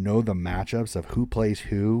going to know the matchups of who plays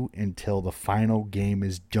who until the final game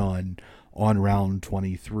is done on round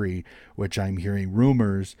 23, which I'm hearing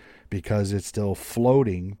rumors, because it's still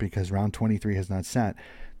floating, because round 23 has not set.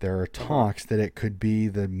 There are talks that it could be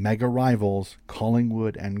the mega rivals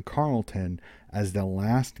Collingwood and Carlton as the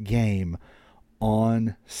last game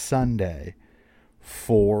on Sunday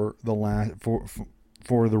for the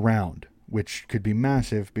for the round, which could be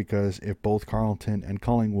massive, because if both Carlton and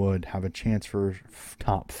Collingwood have a chance for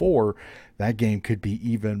top 4, that game could be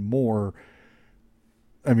even more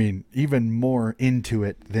into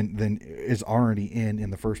it than is already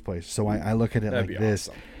in the first place. So I look at it like this,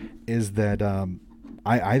 is that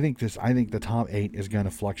I think the top 8 is going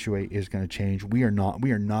to fluctuate, is going to change. We are not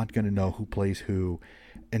going to know who plays who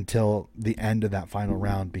until the end of that final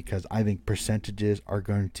round, because I think percentages are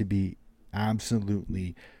going to be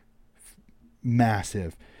absolutely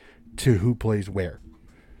massive to who plays where.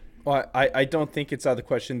 Well, I don't think it's out of the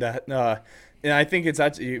question that, and I think it's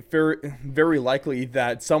actually very, very likely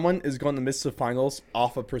that someone is going to miss the finals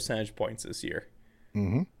off of percentage points this year.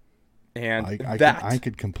 Mm-hmm. And I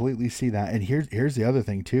could completely see that. And here's the other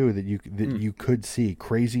thing too, that you could see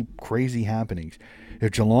crazy happenings.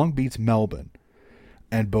 If Geelong beats Melbourne,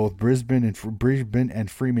 and both Brisbane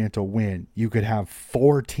and Fremantle win, you could have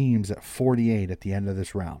 4 teams at 48 at the end of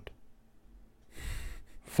this round.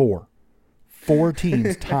 4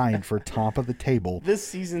 teams tied for top of the table. This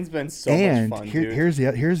season's been so much fun, dude. Here's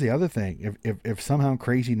the other thing. If somehow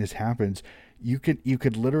craziness happens, you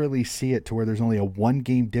could literally see it to where there's only a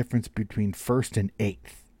 1-game difference between 1st and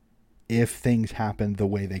 8th if things happen the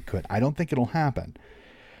way they could. I don't think it'll happen.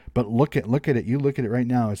 But look at it. You look at it right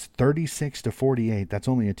now. It's 36-48. That's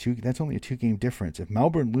only a 2-game difference. If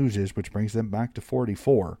Melbourne loses, which brings them back to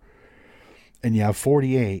 44, and you have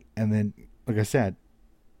 48, and then, like I said,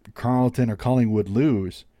 Carlton or Collingwood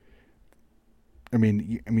lose. I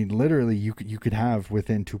mean, literally, you could have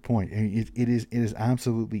within 2 points. It is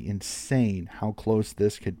absolutely insane how close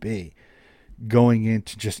this could be going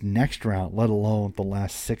into just next round, let alone the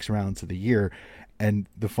last 6 rounds of the year. And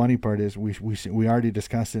the funny part is, we already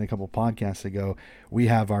discussed it a couple podcasts ago. We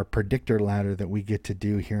have our predictor ladder that we get to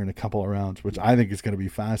do here in a couple of rounds, which I think is going to be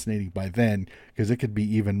fascinating by then, because it could be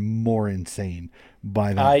even more insane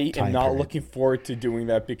by that I time am not period. looking forward to doing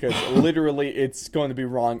that, because literally it's going to be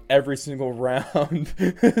wrong every single round.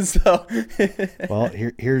 So, Well,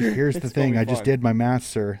 here's the thing. I just did my math,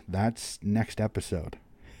 sir. That's next episode.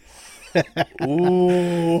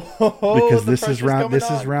 Ooh, Because the this is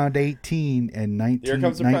pressure's round 18 and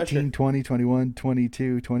 19, 20, 21,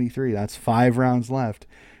 22, 23. That's 5 rounds left,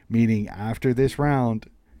 meaning after this round,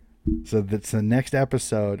 so that's the next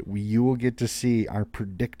episode, you will get to see our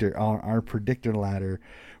predictor ladder.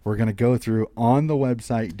 We're going to go through on the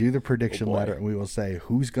website, do the prediction ladder, and we will say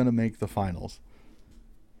who's going to make the finals.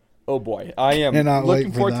 Oh boy, I am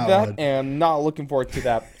looking forward to that, and not looking forward to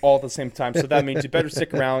that all at the same time. So that means you better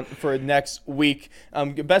stick around for next week.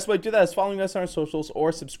 The best way to do that is following us on our socials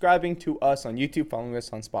or subscribing to us on YouTube, following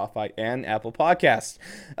us on Spotify and Apple Podcasts.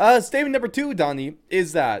 Statement number 2, Donnie,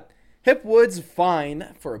 is that Hipwood's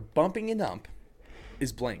fine for bumping an ump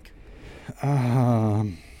is blank.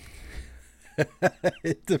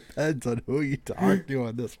 It depends on who you talk to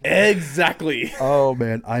on this one. Exactly. Oh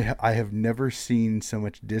man, I have never seen so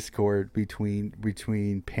much discord between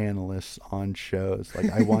panelists on shows.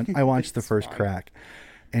 Like I watched the first crack,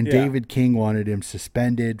 and Yeah. David King wanted him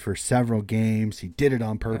suspended for several games. He did it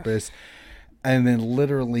on purpose, and then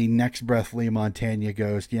literally next breath, Lee Montagna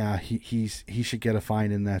goes, "Yeah, he should get a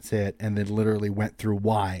fine, and that's it." And then literally went through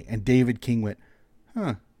why, and David King went,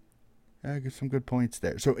 "Huh." I get some good points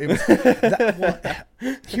there. So it was.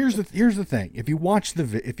 Here's the thing. If you watch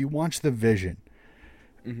the vision,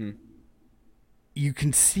 you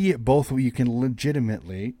can see it both ways. You can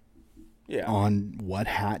legitimately, on what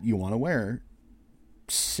hat you want to wear,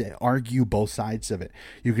 argue both sides of it.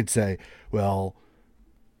 You could say, well,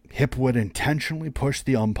 Hipwood intentionally pushed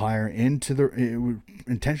the umpire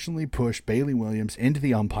intentionally pushed Bailey Williams into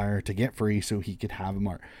the umpire to get free so he could have a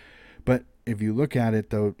mark. But if you look at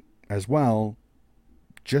it though, as well,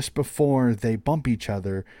 just before they bump each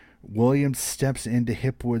other, Williams steps into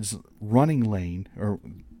Hipwood's running lane, or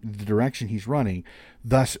the direction he's running,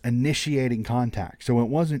 thus initiating contact. So it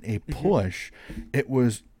wasn't a push, it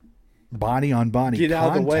was body on body Get out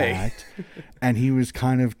of the way. contact, and he was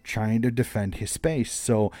kind of trying to defend his space.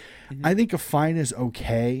 So I think a fine is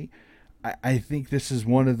okay. I think this is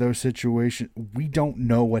one of those situations. We don't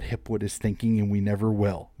know what Hipwood is thinking, and we never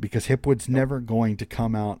will, because Hipwood's never going to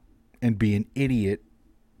come out and be an idiot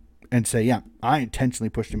and say, yeah, I intentionally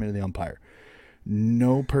pushed him into the umpire.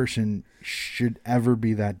 No person should ever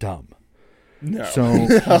be that dumb. No. So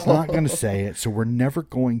he's not going to say it. So we're never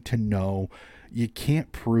going to know. You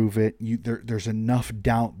can't prove it. There's enough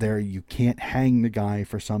doubt there. You can't hang the guy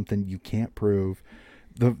for something you can't prove.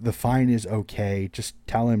 The fine is okay. Just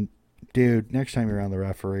tell him, dude, next time you're around the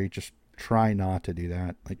referee, just try not to do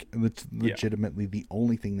that. Like, it's legitimately the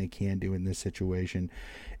only thing they can do in this situation.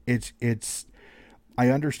 I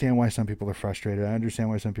understand why some people are frustrated. I understand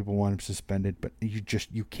why some people want him suspended, but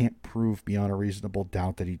you can't prove beyond a reasonable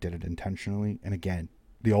doubt that he did it intentionally. And again,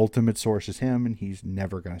 the ultimate source is him, and he's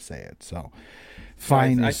never going to say it. So,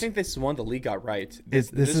 fine. I think this is one the league got right.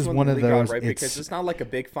 This is one of those, right, because it's not like a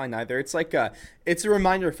big fine either. It's like it's a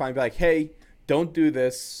reminder fine, be like, hey, don't do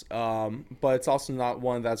this. But it's also not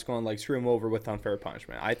one that's going to like screw him over with unfair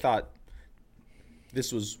punishment. I thought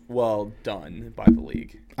this was well done by the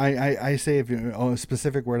league. I say, if a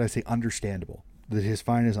specific word, I say understandable. That his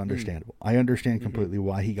fine is understandable. I understand completely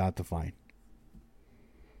why he got the fine.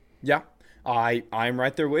 Yeah. I'm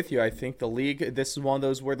right there with you. I think the league, this is one of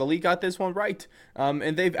those where the league got this one right.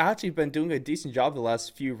 And they've actually been doing a decent job the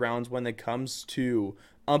last few rounds when it comes to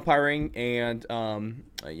umpiring and,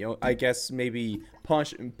 I guess maybe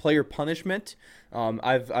player punishment.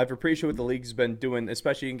 I've appreciated what the league's been doing,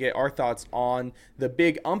 especially you can get our thoughts on the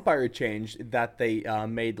big umpire change that they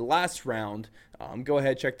made last round. Go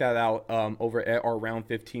ahead, check that out over at our Round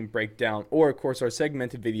 15 breakdown, or of course our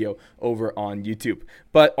segmented video over on YouTube.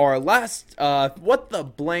 But our last what the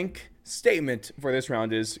blank statement for this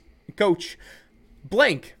round is, Coach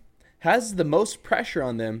blank has the most pressure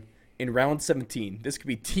on them in round 17. This could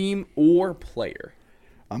be team or player.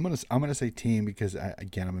 I'm gonna say team because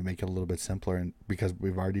again, I'm gonna make it a little bit simpler, and because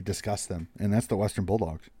we've already discussed them, and that's the Western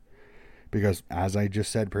Bulldogs. Because as I just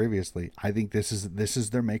said previously, I think this is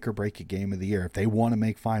their make or break game of the year. If they want to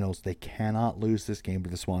make finals, they cannot lose this game to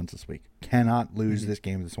the Swans this week. Cannot lose this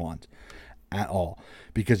game to the Swans at all.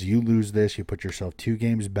 Because you lose this, you put yourself 2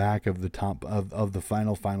 games back of the top of the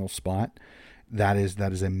final spot. That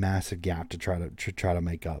is a massive gap to try to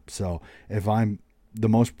make up. So if I'm the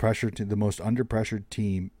most under pressured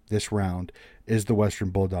team this round is the Western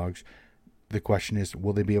Bulldogs. The question is,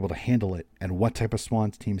 will they be able to handle it, and what type of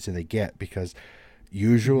Swans teams do they get? Because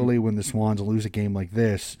usually when the Swans lose a game like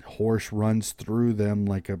this, Horse runs through them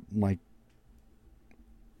like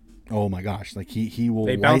oh my gosh, like he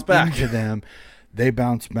will bounce back into them. They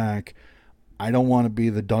bounce back. I don't want to be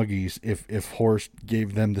the Doggies if Horse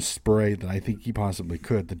gave them the spray that I think he possibly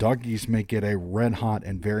could. The Doggies may get a red hot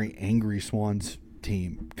and very angry Swans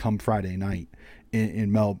team come Friday night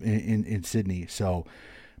in Sydney. So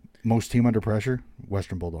most team under pressure,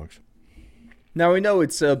 Western Bulldogs. Now, we know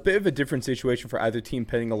it's a bit of a different situation for either team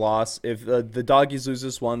pending a loss. If the Doggies lose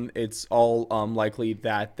this one, it's all likely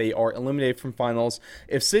that they are eliminated from finals.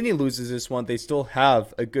 If Sydney loses this one, they still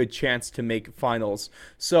have a good chance to make finals.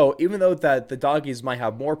 So even though that the Doggies might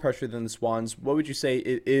have more pressure than the Swans, what would you say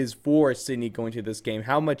it is for Sydney going to this game?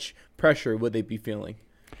 How much pressure would they be feeling?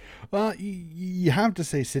 Well, you have to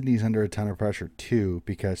say Sydney's under a ton of pressure, too,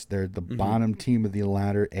 because they're the bottom team of the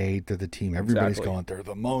ladder A. They're the team everybody's going, they're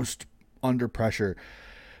the most under pressure.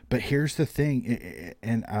 But here's the thing,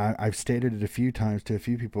 and I've stated it a few times to a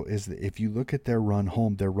few people, is that if you look at their run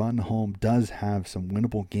home does have some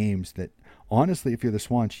winnable games that, honestly, if you're the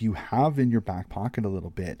Swans, you have in your back pocket a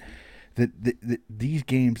little bit. That these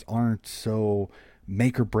games aren't so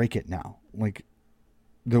make or break it now. Like,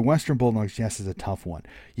 the Western Bulldogs, yes, is a tough one.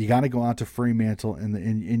 You got to go out to Fremantle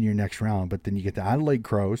in your next round, but then you get the Adelaide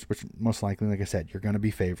Crows, which most likely, like I said, you're going to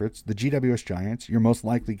be favorites. The GWS Giants, you're most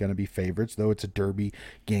likely going to be favorites, though it's a derby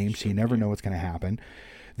game, so you never know what's going to happen.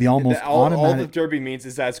 All the derby means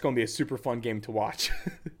is that it's going to be a super fun game to watch.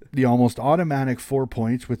 The almost automatic 4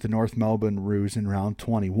 points with the North Melbourne Roos in round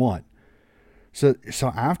 21. So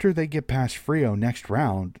after they get past Freo next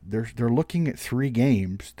round, they're looking at 3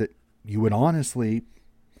 games that you would honestly,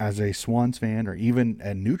 as a Swans fan or even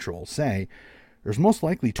a neutral, say there's most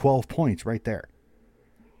likely 12 points right there.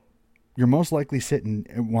 You're most likely sitting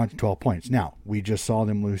and watching 12 points. Now, we just saw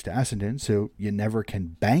them lose to Essendon, so you never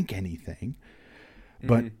can bank anything.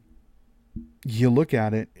 But you look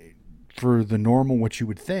at it for the normal, what you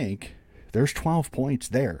would think, there's 12 points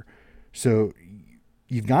there. So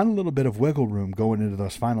you've got a little bit of wiggle room going into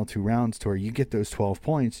those final 2 rounds to where you get those 12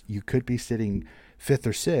 points. You could be sitting 5th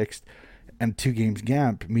or 6th. and 2 games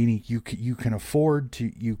gap, meaning you can afford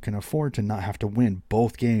to not have to win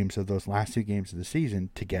both games of those last 2 games of the season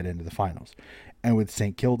to get into the finals. And with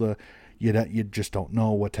St. Kilda, you just don't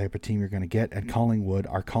know what type of team you're going to get. And Collingwood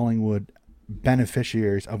are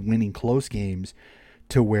beneficiaries of winning close games,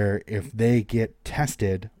 to where if they get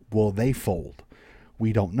tested, will they fold?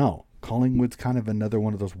 We don't know. Collingwood's kind of another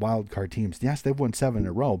one of those wild card teams. Yes, they've won 7 in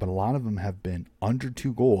a row, but a lot of them have been under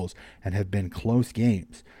 2 goals and have been close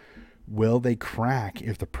games. Will they crack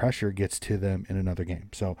if the pressure gets to them in another game?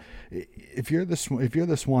 So if you're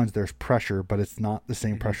the Swans, there's pressure, but it's not the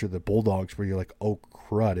same pressure that Bulldogs, where you're like, oh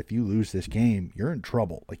crud, if you lose this game, you're in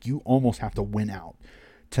trouble. Like, you almost have to win out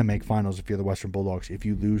to make finals if you're the Western Bulldogs if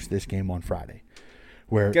you lose this game on Friday.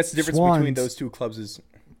 Where I guess the difference between those 2 clubs is,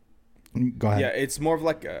 go ahead. Yeah, it's more of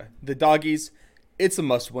like the Doggies, it's a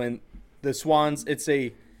must-win. The Swans,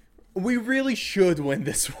 we really should win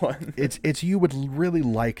this one. It's you would really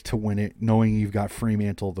like to win it, knowing you've got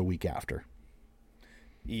Fremantle the week after.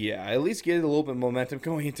 Yeah, at least get a little bit of momentum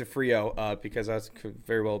going into Freo, because that could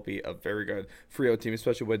very well be a very good Freo team,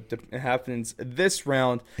 especially what happens this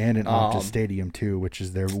round. And in Optus Stadium too, which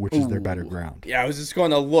is their better ground. Yeah, I was just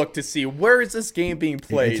going to look to see where is this game being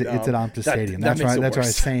played. It's at Optus Stadium. That's why I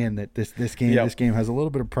was saying that this game this game has a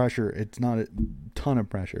little bit of pressure. It's not a ton of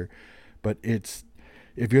pressure, but it's,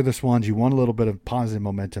 if you're the Swans, you want a little bit of positive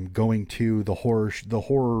momentum going to the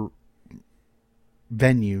horror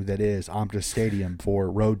venue that is Optus Stadium for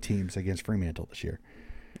road teams against Fremantle this year.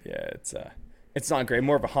 Yeah, it's not great.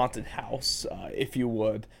 More of a haunted house, if you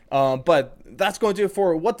would. But that's going to do it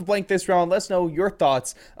for What the Blank this round. Let us know your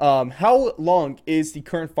thoughts. How long is the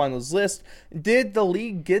current finals list? Did the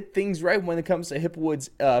league get things right when it comes to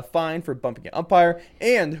Hippowood's fine for bumping an umpire?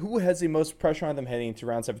 And who has the most pressure on them heading into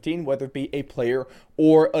round 17, whether it be a player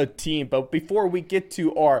or a team? But before we get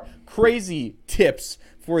to our crazy tips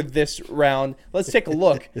for this round, let's take a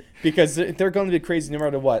look, because they're going to be crazy no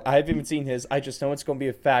matter what. I haven't even seen his. I just know it's going to be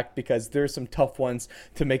a fact, because there's some tough ones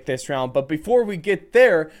to make this round. But before we get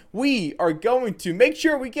there, we are going to make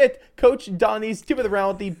sure we get Coach Donnie's tip of the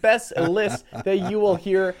round, the best list that you will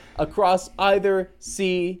hear across either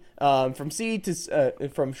sea, from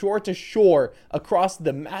shore to shore across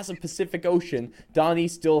the massive Pacific Ocean. Donnie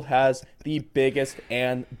still has the biggest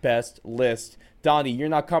and best list. Donnie, you're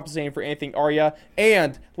not compensating for anything, are ya?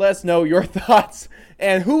 And let us know your thoughts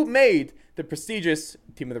and who made the prestigious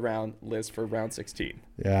team of the round list for round 16.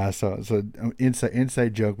 Yeah, so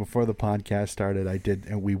inside joke, before the podcast started,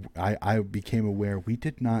 I became aware we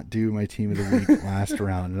did not do my team of the week last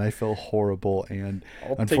round, and I feel horrible. And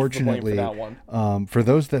unfortunately, for that one. For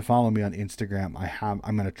those that follow me on Instagram,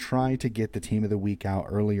 I'm going to try to get the team of the week out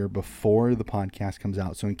earlier before the podcast comes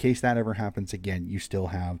out. So in case that ever happens again, you still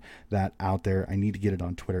have that out there. I need to get it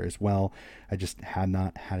on Twitter as well. I just had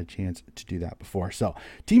not had a chance to do that before. So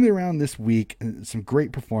team of the round this week, some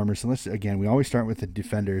great performers. So we always start with the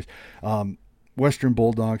defenders. Western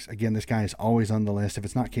Bulldogs, again, this guy is always on the list. If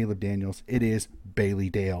it's not Caleb Daniels, it is Bailey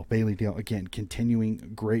Dale. Bailey Dale, again,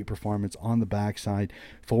 continuing great performance on the backside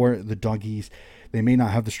for the Doggies. They may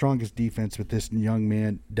not have the strongest defense, but this young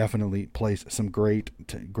man definitely plays some great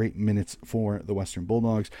minutes for the Western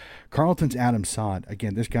Bulldogs. Carleton's Adam Sod.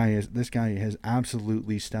 Again, this guy has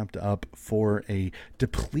absolutely stepped up for a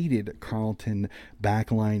depleted Carleton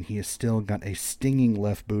backline. He has still got a stinging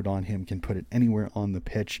left boot on him, can put it anywhere on the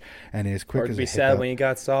pitch, and is quick as a hiccup. Hard to be sad when you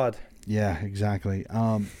got Sod. Yeah, exactly.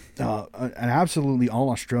 An absolutely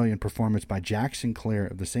all-Australian performance by Jack Sinclair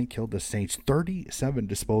of the St. Kilda Saints. 37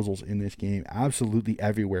 disposals in this game, absolutely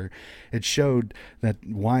everywhere. It showed that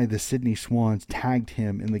why the Sydney Swans tagged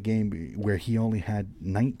him in the game where he only had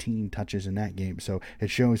 19 touches in that game. So it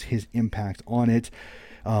shows his impact on it.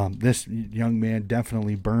 This young man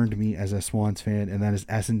definitely burned me as a Swans fan, and that is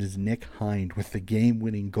Essendon's Nick Hind with the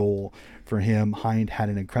game-winning goal for him. Hind had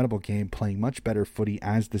an incredible game, playing much better footy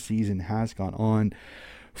as the season has gone on.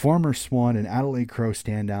 Former Swan and Adelaide Crow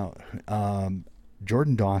standout,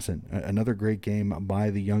 Jordan Dawson, another great game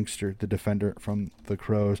by the youngster, the defender from the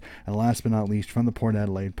Crows. And last but not least, from the Port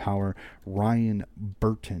Adelaide Power, Ryan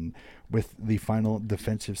Burton with the final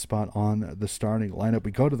defensive spot on the starting lineup.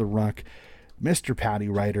 We go to the ruck. Mr. Paddy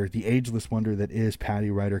Ryder, the ageless wonder that is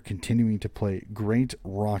Paddy Ryder, continuing to play great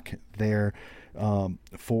ruck there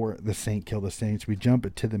for the St. Kilda Saints. We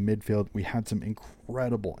jump to the midfield. We had some incredible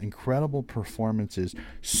incredible performances.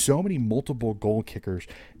 So many multiple goal kickers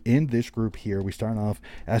in this group here. We start off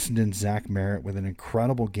Essendon's Zach Merritt with an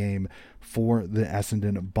incredible game for the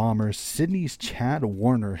Essendon Bombers. Sydney's Chad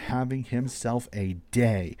Warner having himself a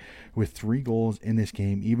day with 3 goals in this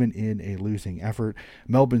game, even in a losing effort.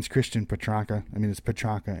 Melbourne's Christian Petrarca. I mean, it's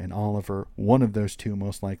Petrarca and Oliver. One of those two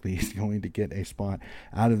most likely is going to get a spot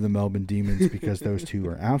out of the Melbourne Demons because those two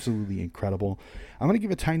are absolutely incredible. I'm going to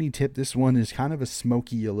give a tiny tip. This one is kind of a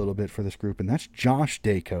smoky a little bit for this group, and that's Josh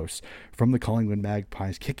Dacos from the Collingwood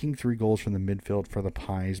Magpies, kicking 3 goals from the midfield for the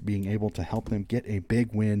Pies, being able to help them get a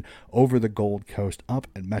big win over the Gold Coast up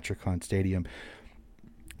at Metricon Stadium.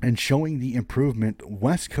 And showing the improvement,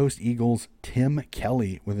 West Coast Eagles' Tim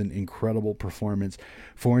Kelly with an incredible performance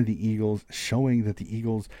for the Eagles, showing that the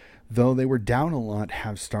Eagles, though they were down a lot,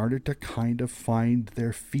 have started to kind of find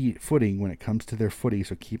their footing when it comes to their footy.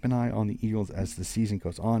 So keep an eye on the Eagles as the season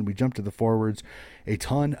goes on. We jump to the forwards. A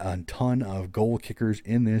ton of goal kickers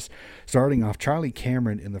in this. Starting off, Charlie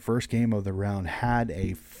Cameron in the first game of the round had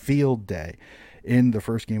a field day. In the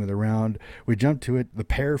first game of the round, we jump to it. The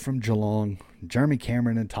pair from Geelong, Jeremy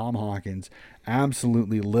Cameron and Tom Hawkins,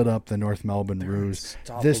 absolutely lit up the North Melbourne Roos.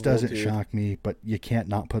 This doesn't shock me, but you can't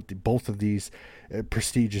not put both of these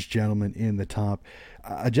prestigious gentlemen in the top.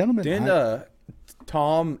 A gentleman. Didn't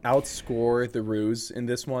Tom outscore the Roos in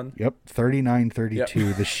this one? Yep, 39-32.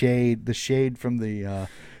 Yep. The shade from the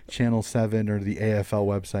Channel 7 or the AFL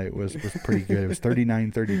website was pretty good. It was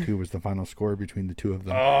 39-32 was the final score between the two of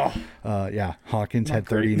them. Hawkins had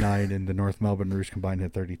 39 and the North Melbourne Roos combined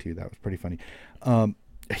had 32. That was pretty funny. A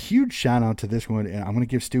huge shout out to this one, and I'm going to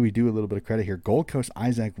give Stewie Dew a little bit of credit here. Gold Coast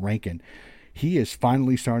Isaac Rankin. He is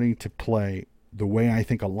finally starting to play the way I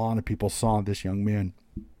think a lot of people saw this young man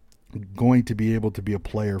going to be able to be a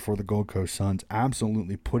player for the Gold Coast Suns,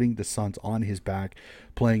 absolutely putting the Suns on his back,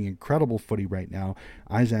 playing incredible footy right now.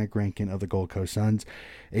 Isaac Rankin of the Gold Coast Suns.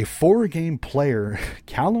 A 4-game player,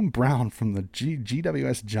 Callum Brown from the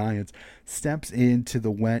GWS Giants, steps into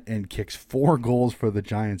the wet and kicks 4 goals for the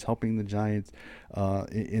Giants, helping the Giants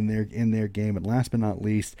in their game. And last but not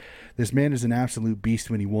least, this man is an absolute beast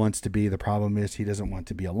when he wants to be. The problem is he doesn't want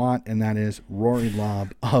to be a lot, and that is Rory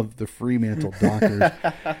Lobb of the Fremantle Dockers.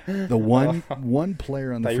 The one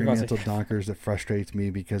player on the Fremantle Dockers that frustrates me,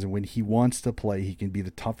 because when he wants to play, he can be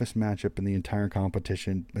the toughest matchup in the entire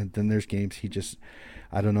competition. And then there's games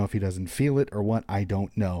I don't know if he doesn't feel it or what. I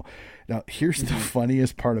don't know. Now, here's the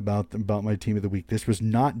funniest part about my team of the week. This was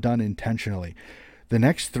not done intentionally. The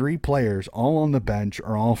next 3 players, all on the bench,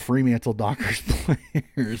 are all Fremantle Dockers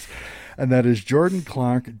players. And that is Jordan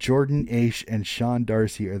Clark, Jordan Aish, and Sean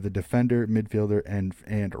Darcy are the defender, midfielder,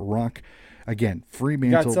 and ruck. Again,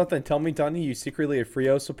 Fremantle. You got something? Tell me, Donnie, you secretly a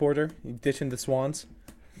Freo supporter? You ditching the Swans?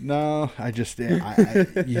 No, you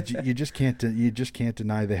just can't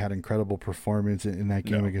deny they had incredible performance in that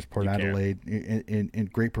game against Port Adelaide,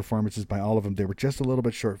 and great performances by all of them. They were just a little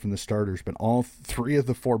bit short from the starters, but all 3 of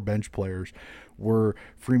the 4 bench players were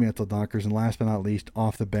Fremantle Dockers. And last but not least,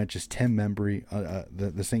 off the bench is Tim Membry,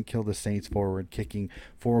 the St. Kilda Saints forward, kicking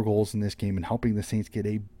 4 goals in this game and helping the Saints get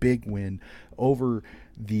a big win over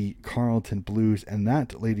the Carlton Blues. And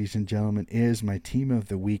that, ladies and gentlemen, is my team of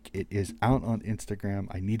the week. It is out on Instagram.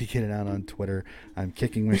 I need to get it out on Twitter. I'm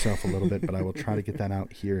kicking myself a little bit, but I will try to get that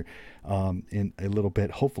out here in a little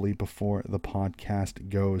bit, hopefully before the podcast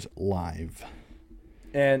goes live.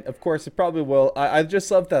 And of course, it probably will. I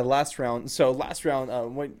just love that last round. So last round,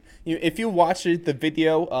 if you watch the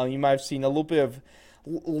video, you might have seen a little bit of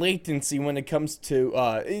latency when it comes to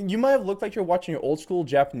you might have looked like you're watching an old school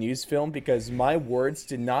Japanese film, because my words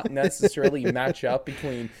did not necessarily match up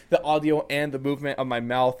between the audio and the movement of my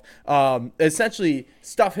mouth. Essentially,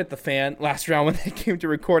 stuff hit the fan last round when it came to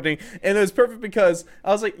recording, and it was perfect because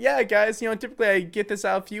I was like, yeah guys, typically I get this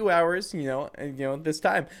out a few hours, and this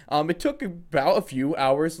time it took about a few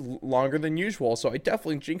hours longer than usual, so I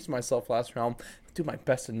definitely jinxed myself last round. Do my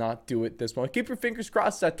best to not do it this one. Keep your fingers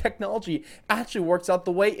crossed that technology actually works out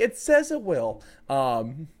the way it says it will.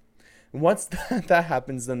 Once that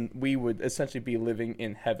happens, then we would essentially be living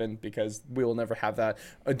in heaven, because we will never have that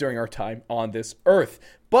during our time on this earth.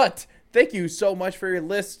 But thank you so much for your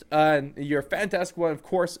list. You're a fantastic one, of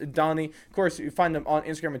course, Donnie. Of course, you find them on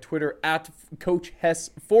Instagram and Twitter at Coach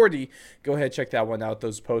Hess40. Go ahead, check that one out.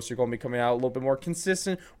 Those posts are going to be coming out a little bit more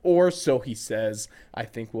consistent, or so he says. I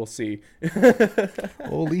think we'll see.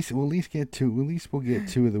 Well, at least we'll get 2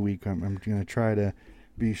 of the week. I'm going to try to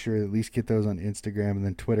be sure to at least get those on Instagram and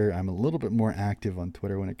then Twitter. I'm a little bit more active on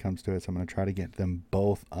Twitter when it comes to it, so I'm going to try to get them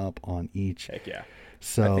both up on each. Heck yeah.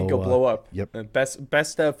 So I think it'll blow up. Yep.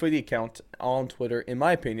 Best footy account on Twitter, in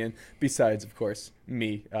my opinion, besides, of course,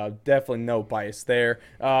 me. Definitely no bias there.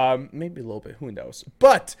 Maybe a little bit. Who knows?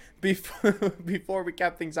 But before we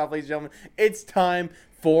cap things off, ladies and gentlemen, it's time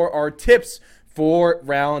for our tips for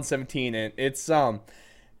round 17. And it's not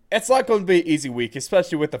going to be an easy week,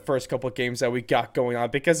 especially with the first couple of games that we got going on,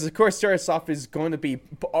 because, of course, starting us off is going to be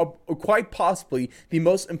quite possibly the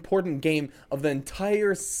most important game of the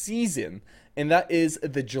entire season, and that is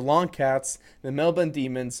the Geelong Cats, the Melbourne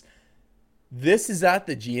Demons. This is at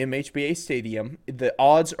the GMHBA Stadium. The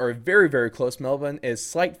odds are very, very close. Melbourne is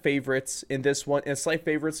slight favorites in this one, and slight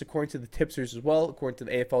favorites according to the tipsters as well, according to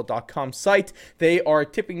the AFL.com site. They are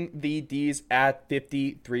tipping the Ds at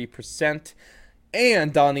 53%.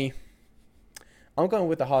 And, Donnie, I'm going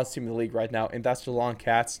with the hottest team in the league right now, and that's the Geelong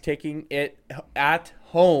Cats, taking it at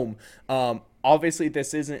home. Obviously,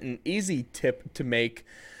 this isn't an easy tip to make,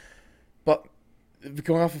 but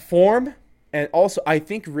going off of form, and also I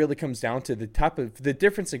think it really comes down to the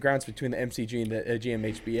difference in grounds between the MCG and the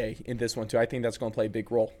GMHBA in this one too. I think that's going to play a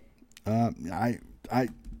big role.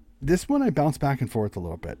 This one I bounce back and forth a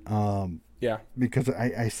little bit. Yeah, because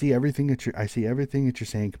I see everything that you're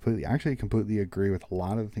saying completely. Actually, completely agree with a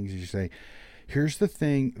lot of the things that you say. Here's the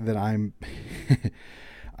thing that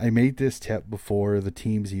I made this tip before the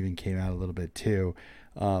teams even came out a little bit too.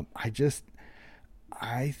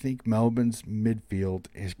 I think Melbourne's midfield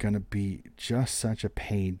is going to be just such a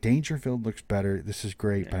pain. Dangerfield looks better. This is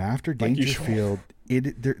great, but after Dangerfield,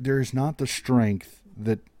 there is not the strength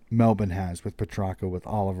that Melbourne has with Petrarca, with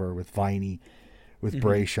Oliver, with Viney, with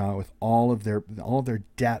Brayshaw, with all of their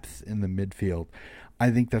depth in the midfield. I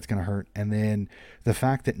think that's going to hurt. And then the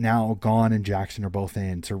fact that now Gawn and Jackson are both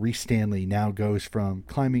in, so Reece Stanley now goes from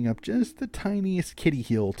climbing up just the tiniest kiddie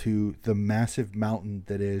hill to the massive mountain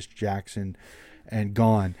that is Jackson and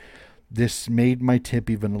Gawn. This made my tip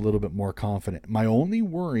even a little bit more confident. My only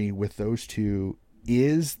worry with those two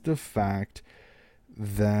is the fact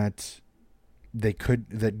that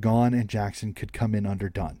Gawn and Jackson could come in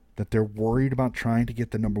underdone. That they're worried about trying to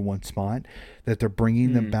get the number one spot, that they're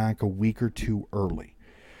bringing them back a week or two early.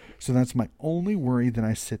 So that's my only worry that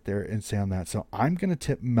I sit there and say on that. So I'm going to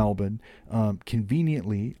tip Melbourne.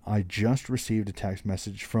 Conveniently, I just received a text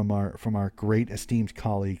message from our great esteemed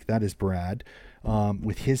colleague, that is Brad,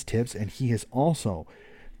 with his tips, and he has also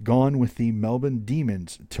gone with the Melbourne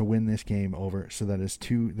Demons to win this game over. So that is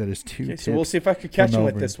two tips. So we'll see if I could catch him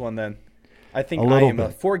with this one then. I think I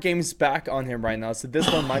am 4 games back on him right now, so this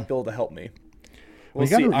one might be able to help me. We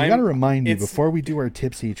got to remind you before we do our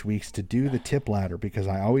tips each week to do the tip ladder, because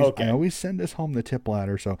I always send us home the tip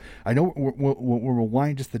ladder. So I know we'll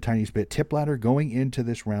rewind just the tiniest bit. Tip ladder going into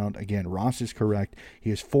this round again. Ross is correct.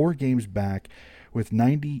 He is 4 games back with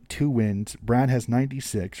 92 wins. Brad has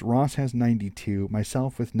 96. Ross has 92.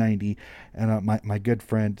 Myself with 90, and my good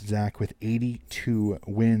friend Zach with 82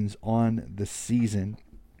 wins on the season.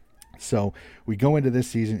 So we go into this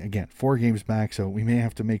season, again, 4 games back, so we may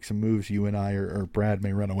have to make some moves, you and I, or Brad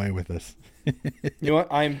may run away with us. You know what?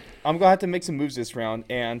 I'm going to have to make some moves this round,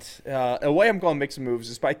 and a way I'm going to make some moves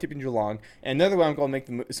is by tipping Geelong, and another way I'm going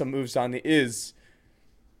to make some moves on it is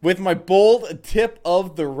with my bold tip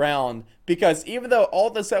of the round, because even though all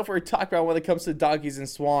the stuff we're talking about when it comes to doggies and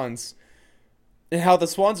swans, and how the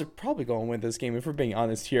Swans are probably going to win this game, if we're being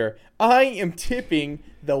honest here, I am tipping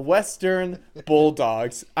the Western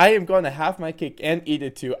Bulldogs. I am going to have my cake and eat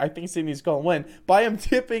it too. I think Sydney's going to win, but I am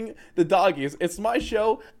tipping the Doggies. It's my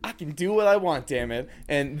show. I can do what I want, damn it.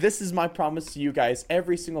 And this is my promise to you guys.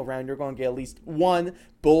 Every single round, you're going to get at least one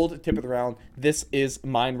bold tip of the round. This is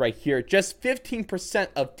mine right here. Just 15%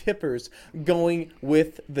 of tippers going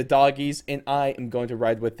with the Doggies, and I am going to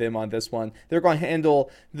ride with them on this one. They're going to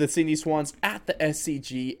handle the Sydney Swans at the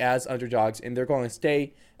SCG as underdogs, and they're going to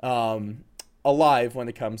stay alive when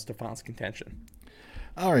it comes to finals contention.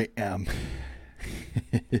 All right,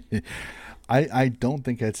 I don't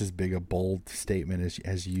think that's as big a bold statement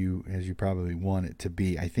as you probably want it to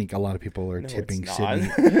be. I think a lot of people are tipping Sydney.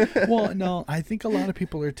 Well, no, I think a lot of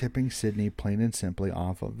people are tipping Sydney plain and simply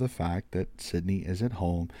off of the fact that Sydney is at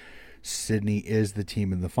home. Sydney is the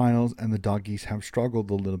team in the finals, and the Doggies have struggled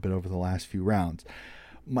a little bit over the last few rounds.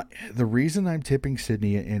 The reason I'm tipping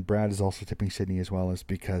Sydney, and Brad is also tipping Sydney as well, is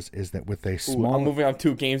that with a small. I'm moving on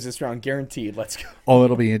 2 games this round, guaranteed. Let's go. Oh,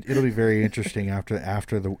 it'll be very interesting after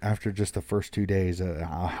just the first 2 days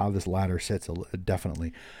how this ladder sits.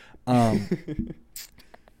 Definitely. The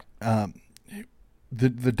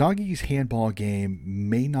Doggies handball game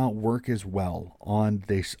may not work as well on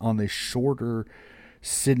this shorter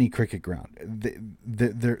Sydney Cricket Ground.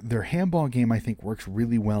 Their handball game, I think, works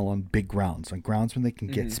really well on big grounds, on grounds when they can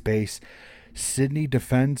get space. Sydney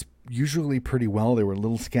defends usually pretty well. They were a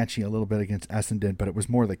little sketchy a little bit against Essendon, but it was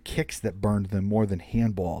more the kicks that burned them more than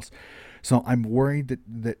handballs. So I'm worried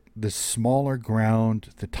that the smaller ground,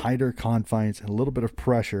 the tighter confines, and a little bit of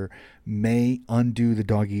pressure may undo the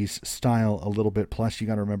Doggies' style a little bit. Plus, you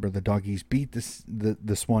got to remember the Doggies beat the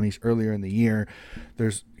Swannies earlier in the year.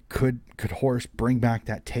 Could Horst bring back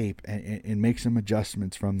that tape and make some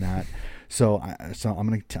adjustments from that? So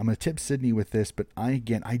I'm gonna tip Sydney with this, but I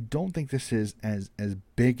don't think this is as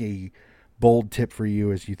big a bold tip for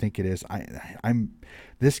you as you think it is.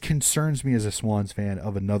 This concerns me as a Swans fan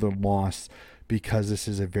of another loss, because this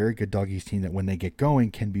is a very good Doggies team that when they get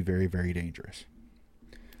going can be very, very dangerous.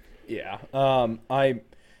 Yeah.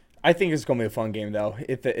 I think it's going to be a fun game, though.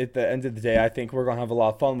 At the end of the day, I think we're going to have a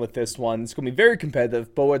lot of fun with this one. It's going to be very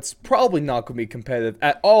competitive, but what's probably not going to be competitive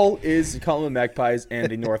at all is the Collingwood Magpies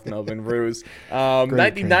and the North Melbourne Roos.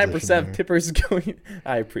 99% of tippers going...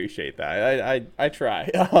 I appreciate that. I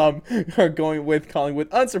try. Are going with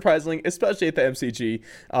Collingwood, unsurprisingly, especially at the MCG.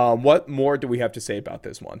 What more do we have to say about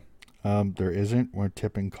this one? There isn't. We're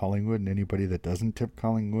tipping Collingwood, and anybody that doesn't tip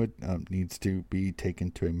Collingwood needs to be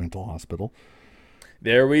taken to a mental hospital.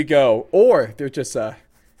 There we go. Or they're just a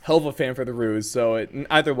hell of a fan for the Roos. So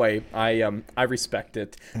either way, I respect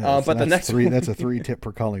it. But the next one, that's a 3 tip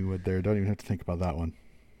for Collingwood there. Don't even have to think about that one.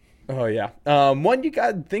 Oh yeah. One you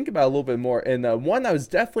got to think about a little bit more, and one I was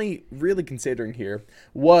definitely really considering here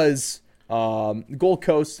was Gold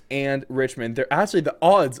Coast and Richmond. They're actually the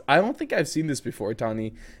odds. I don't think I've seen this before,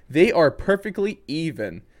 Tony. They are perfectly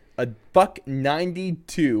even,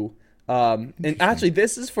 $1.92. And actually,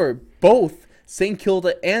 this is for both St.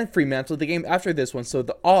 Kilda and Fremantle, the game after this one. So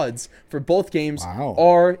the odds for both games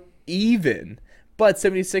are even. But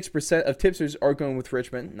 76% of tipsters are going with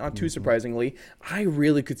Richmond, not too surprisingly. I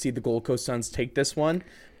really could see the Gold Coast Suns take this one.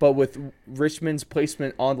 But with Richmond's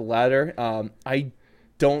placement on the ladder, I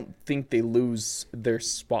don't think they lose their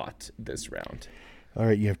spot this round. All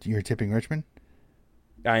right, you're tipping Richmond?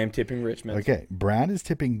 I am tipping Richmond. Okay, Brad is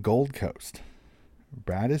tipping Gold Coast.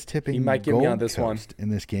 Brad is tipping. You might get me on this one in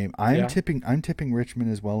this game. I'm tipping Richmond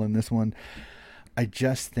as well in this one. I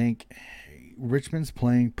just think Richmond's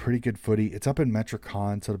playing pretty good footy. It's up in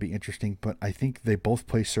Metricon, so it'll be interesting. But I think they both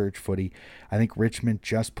play surge footy. I think Richmond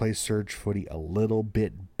just plays surge footy a little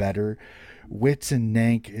bit better. Wits and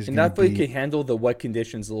Nank is going to be... And that can handle the wet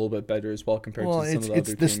conditions a little bit better as well compared to some of the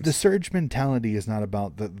other teams. The surge mentality is not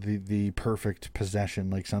about the perfect possession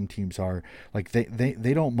like some teams are. Like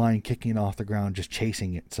they don't mind kicking it off the ground, just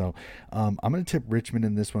chasing it. So I'm going to tip Richmond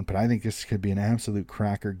in this one, but I think this could be an absolute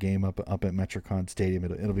cracker game up at Metricon Stadium.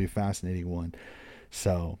 It'll be a fascinating one.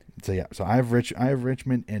 So yeah. So I have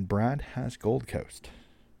Richmond, and Brad has Gold Coast.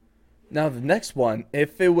 Now the next one,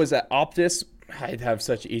 if it was at Optus, I'd have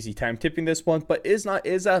such an easy time tipping this one, but is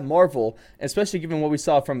at Marvel, especially given what we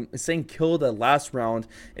saw from St. Kilda last round.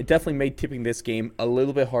 It definitely made tipping this game a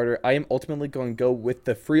little bit harder. I am ultimately going to go with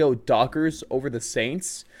the Freo Dockers over the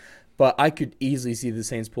Saints, but I could easily see the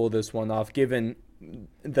Saints pull this one off, given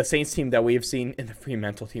the Saints team that we have seen and the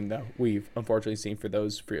Fremantle team that we've unfortunately seen for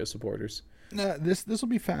those Freo supporters. This will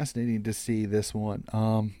be fascinating to see this one.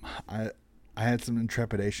 I had some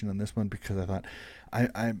trepidation on this one because I thought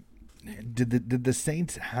Did the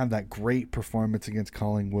Saints have that great performance against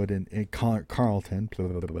Collingwood and Carlton?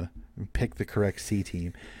 Pick the correct C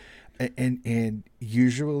team, and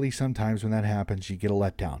usually sometimes when that happens, you get a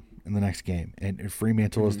letdown in the next game. And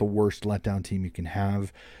Fremantle is the worst letdown team you can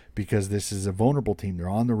have because this is a vulnerable team. They're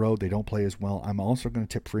on the road. They don't play as well. I'm also going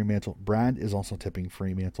to tip Fremantle. Brad is also tipping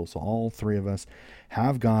Fremantle. So all three of us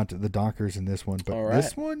have got the Dockers in this one. But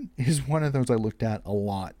this one is one of those I looked at a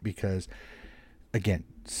lot because, again,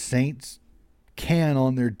 Saints can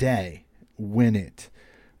on their day win it,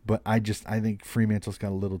 but I think Fremantle's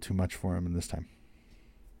got a little too much for him in this time.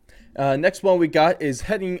 Next one we got is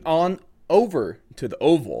heading on over to the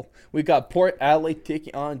Oval. We got Port Adelaide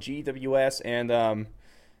taking on GWS, and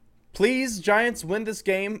please Giants win this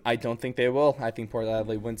game. I don't think they will. I think Port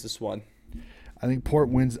Adelaide wins this one. I think Port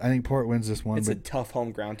wins this one. It's a tough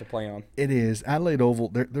home ground to play on. It is. Adelaide Oval,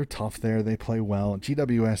 they're tough there. They play well.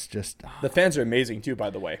 GWS just... The fans are amazing too, by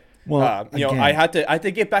the way. Well, I had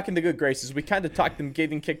to get back in the good graces. We kind of talked them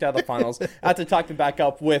getting kicked out of the finals. I had to talk them back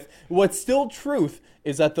up with what's still truth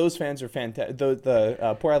is that those fans are fantastic.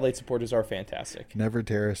 The Port Adelaide supporters are fantastic. Never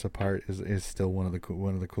tear us apart is still one of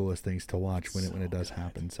the coolest things to watch when it does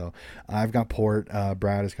happen. So I've got Port.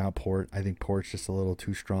 Brad has got Port. I think Port's just a little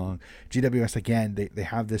too strong. GWS again. They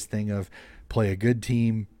have this thing of play a good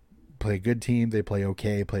team, play a good team, they play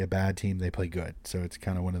okay. Play a bad team, they play good. So it's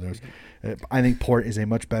kind of one of those. I think Port is a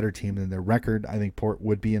much better team than their record. I think Port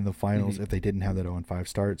would be in the finals if they didn't have that 0-5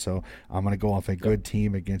 start. So I'm going to go off a good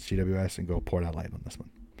team against GWS and go Port Adelaide on this one.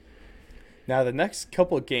 Now, the next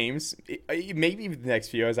couple of games, maybe even the next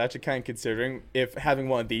few, I was actually kind of considering if having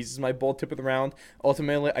one of these is my bold tip of the round.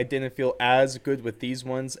 Ultimately, I didn't feel as good with these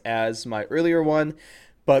ones as my earlier one.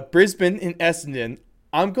 But Brisbane and Essendon,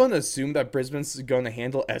 I'm going to assume that Brisbane's going to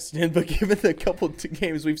handle Essendon. But given the couple of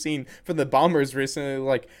games we've seen from the Bombers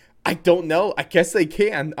recently, I don't know. I guess they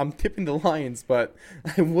can. I'm tipping the Lions, but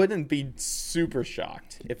I wouldn't be super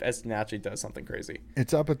shocked if Essendon actually does something crazy.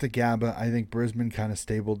 It's up at the Gabba. I think Brisbane kind of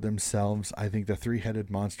stabled themselves. I think the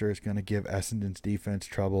three-headed monster is going to give Essendon's defense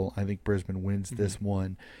trouble. I think Brisbane wins this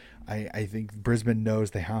one. I think Brisbane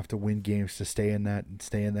knows they have to win games to stay in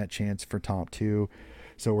that chance for top 2.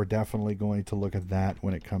 So we're definitely going to look at that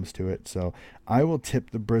when it comes to it. So I will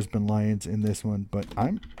tip the Brisbane Lions in this one, but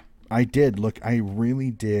I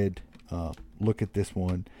really did look at this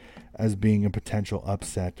one as being a potential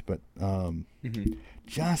upset, but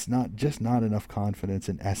just not enough confidence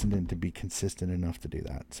in Essendon to be consistent enough to do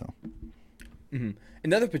that. So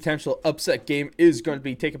another potential upset game is going to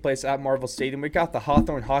be taking place at Marvel Stadium. We got the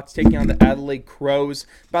Hawthorn Hawks taking on the Adelaide Crows.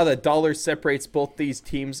 About $1 separates both these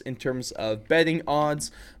teams in terms of betting odds,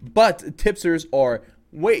 but tipsters are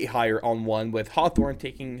way higher on one, with Hawthorn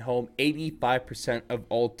taking home 85% of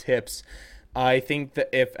all tips. I think that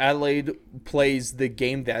if Adelaide plays the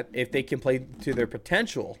game that if they can play to their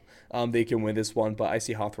potential, they can win this one, but I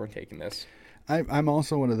see Hawthorn taking this. I'm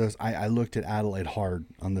also one of those. I looked at Adelaide hard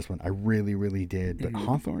on this one. I really, really did. But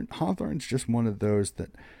Hawthorn's just one of those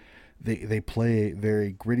that they play a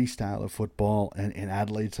very gritty style of football, and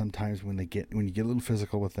Adelaide sometimes when you get a little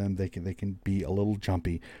physical with them, they can be a little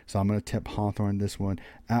jumpy. So I'm going to tip Hawthorn this one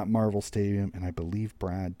at Marvel Stadium, and I believe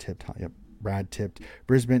Brad tipped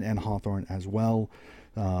Brisbane and Hawthorn as well.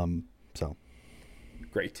 So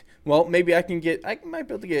great. Well, maybe I might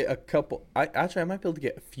be able to get a couple. I might be able to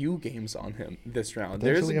get a few games on him this round.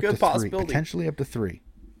 There's a good possibility. Potentially up to 3.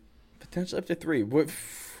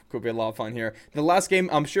 Could be a lot of fun here. The last game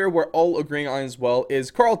I'm sure we're all agreeing on as well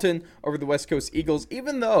is Carlton over the West Coast Eagles,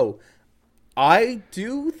 even though I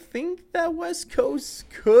do think that West Coast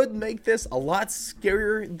could make this a lot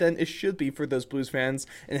scarier than it should be for those Blues fans,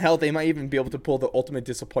 and hell, they might even be able to pull the ultimate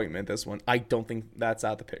disappointment this one. I don't think that's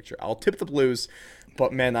out of the picture. I'll tip the Blues,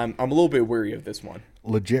 but man, I'm a little bit weary of this one.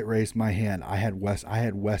 Legit raised my hand. I had West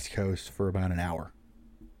Coast for about an hour.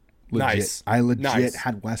 Legit. Nice. I legit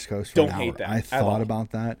had West Coast for an hour. Hate that I thought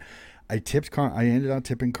about that. I ended up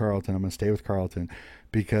tipping Carlton. I'm going to stay with Carlton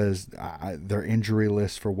because their injury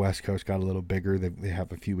list for West Coast got a little bigger. They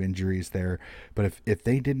have a few injuries there. But if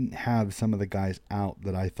they didn't have some of the guys out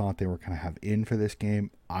that I thought they were going to have in for this game,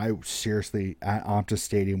 I seriously at Optus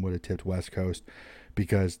Stadium would have tipped West Coast,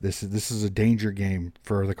 because this is a danger game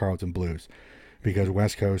for the Carlton Blues, because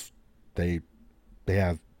West Coast they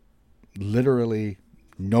have literally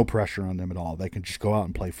no pressure on them at all. They can just go out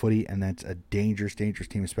and play footy, and that's a dangerous team,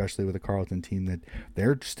 especially with a Carlton team that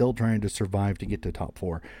they're still trying to survive to get to top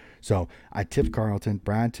 4. So I tipped Carlton.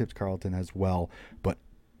 Brad tipped Carlton as well, but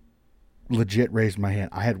legit raised my hand.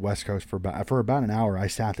 I had West Coast for about an hour. I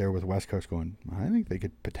sat there with West Coast going, I think they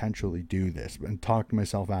could potentially do this, and talked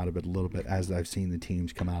myself out of it a little bit as I've seen the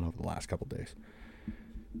teams come out over the last couple of days.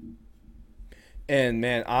 And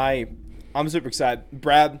man, I'm super excited.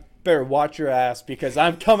 Brad, better watch your ass, because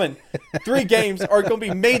I'm coming. 3 games are going to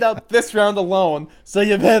be made up this round alone, so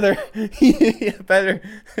you better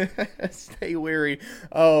stay wary.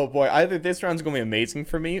 Oh boy, either this round's going to be amazing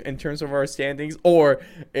for me in terms of our standings, or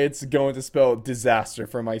it's going to spell disaster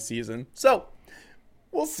for my season. So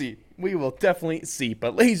we'll see. We will definitely see.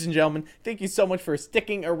 But ladies and gentlemen, thank you so much for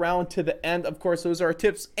sticking around to the end. Of course, those are our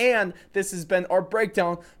tips, and this has been our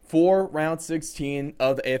breakdown for round 16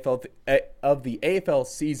 of the AFL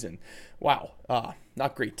season. Wow,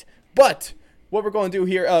 not great. But what we're going to do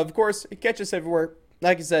here, of course, catch us everywhere.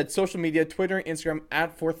 Like I said, social media, Twitter and Instagram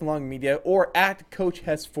at Fourth and Long Media, or at Coach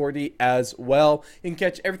Hess40 as well. You can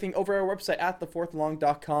catch everything over our website at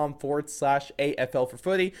thefourthandlong.com/AFL for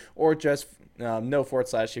footy, or just no /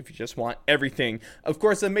 if you just want everything. Of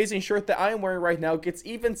course, the amazing shirt that I am wearing right now gets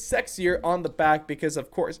even sexier on the back, because,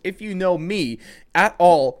 of course, if you know me at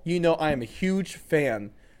all, you know I am a huge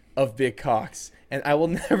fan of big cocks, and I will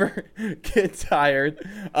never get tired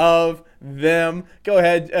of them. Go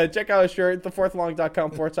ahead, check out our shirt,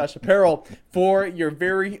 thefourthandlong.com/apparel, for your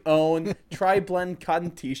very own tri-blend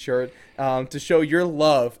cotton t-shirt, to show your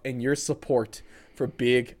love and your support for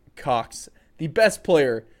big cocks. The best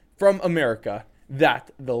player from America,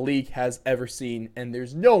 that the league has ever seen, and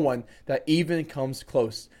there's no one that even comes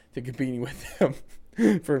close to competing with him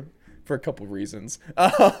for a couple of reasons.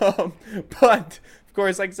 But of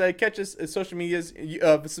course, like I said, catch us at social medias,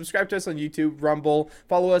 subscribe to us on YouTube, Rumble,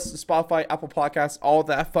 follow us on Spotify, Apple Podcasts, all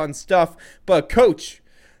that fun stuff. But Coach,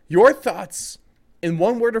 your thoughts in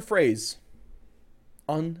one word or phrase: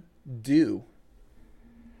 undo.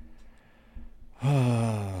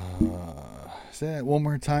 Say that one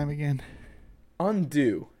more time again.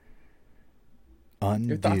 Undo. Undo.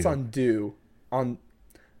 Your thoughts on do. On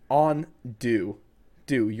do.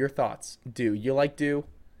 Do. Your thoughts. Do. You like do?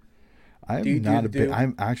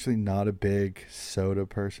 I'm actually not a big soda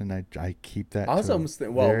person. I keep that. I was almost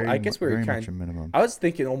thinking, well, I guess we were kind of minimum. I was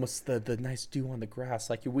thinking almost the nice dew on the grass,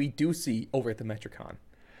 like we do see over at the Metricon.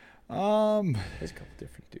 There's a couple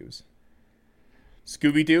different dews.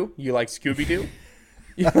 Scooby Doo. You like Scooby Doo?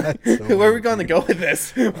 Where are we going to go with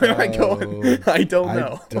this? Where am I going? I don't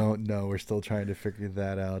know. I don't know. We're still trying to figure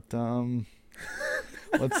that out.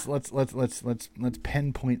 Let's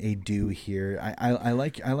pinpoint a dew here. I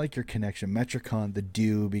like your connection, Metricon, the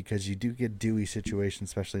dew, because you do get dewy situations,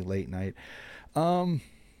 especially late night. Fun.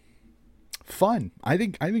 I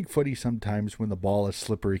think footy sometimes when the ball is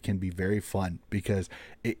slippery can be very fun because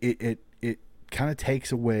it kind of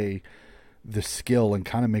takes away the skill and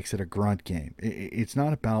kind of makes it a grunt game. It's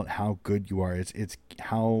not about how good you are. It's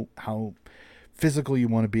how physical you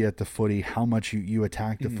want to be at the footy, how much you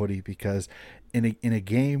attack the footy, because in a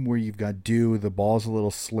game where you've got dew, the ball's a little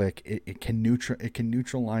slick, it can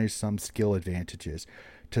neutralize some skill advantages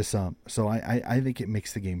to some. So I think it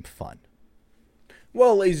makes the game fun.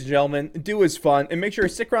 Well, ladies and gentlemen, dew is fun, and make sure to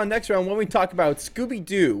stick around next round when we talk about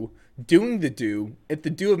Scooby-Doo doing the dew at the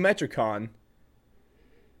dew of Metricon.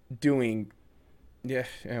 Doing, yeah,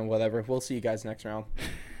 and whatever. We'll see you guys next round.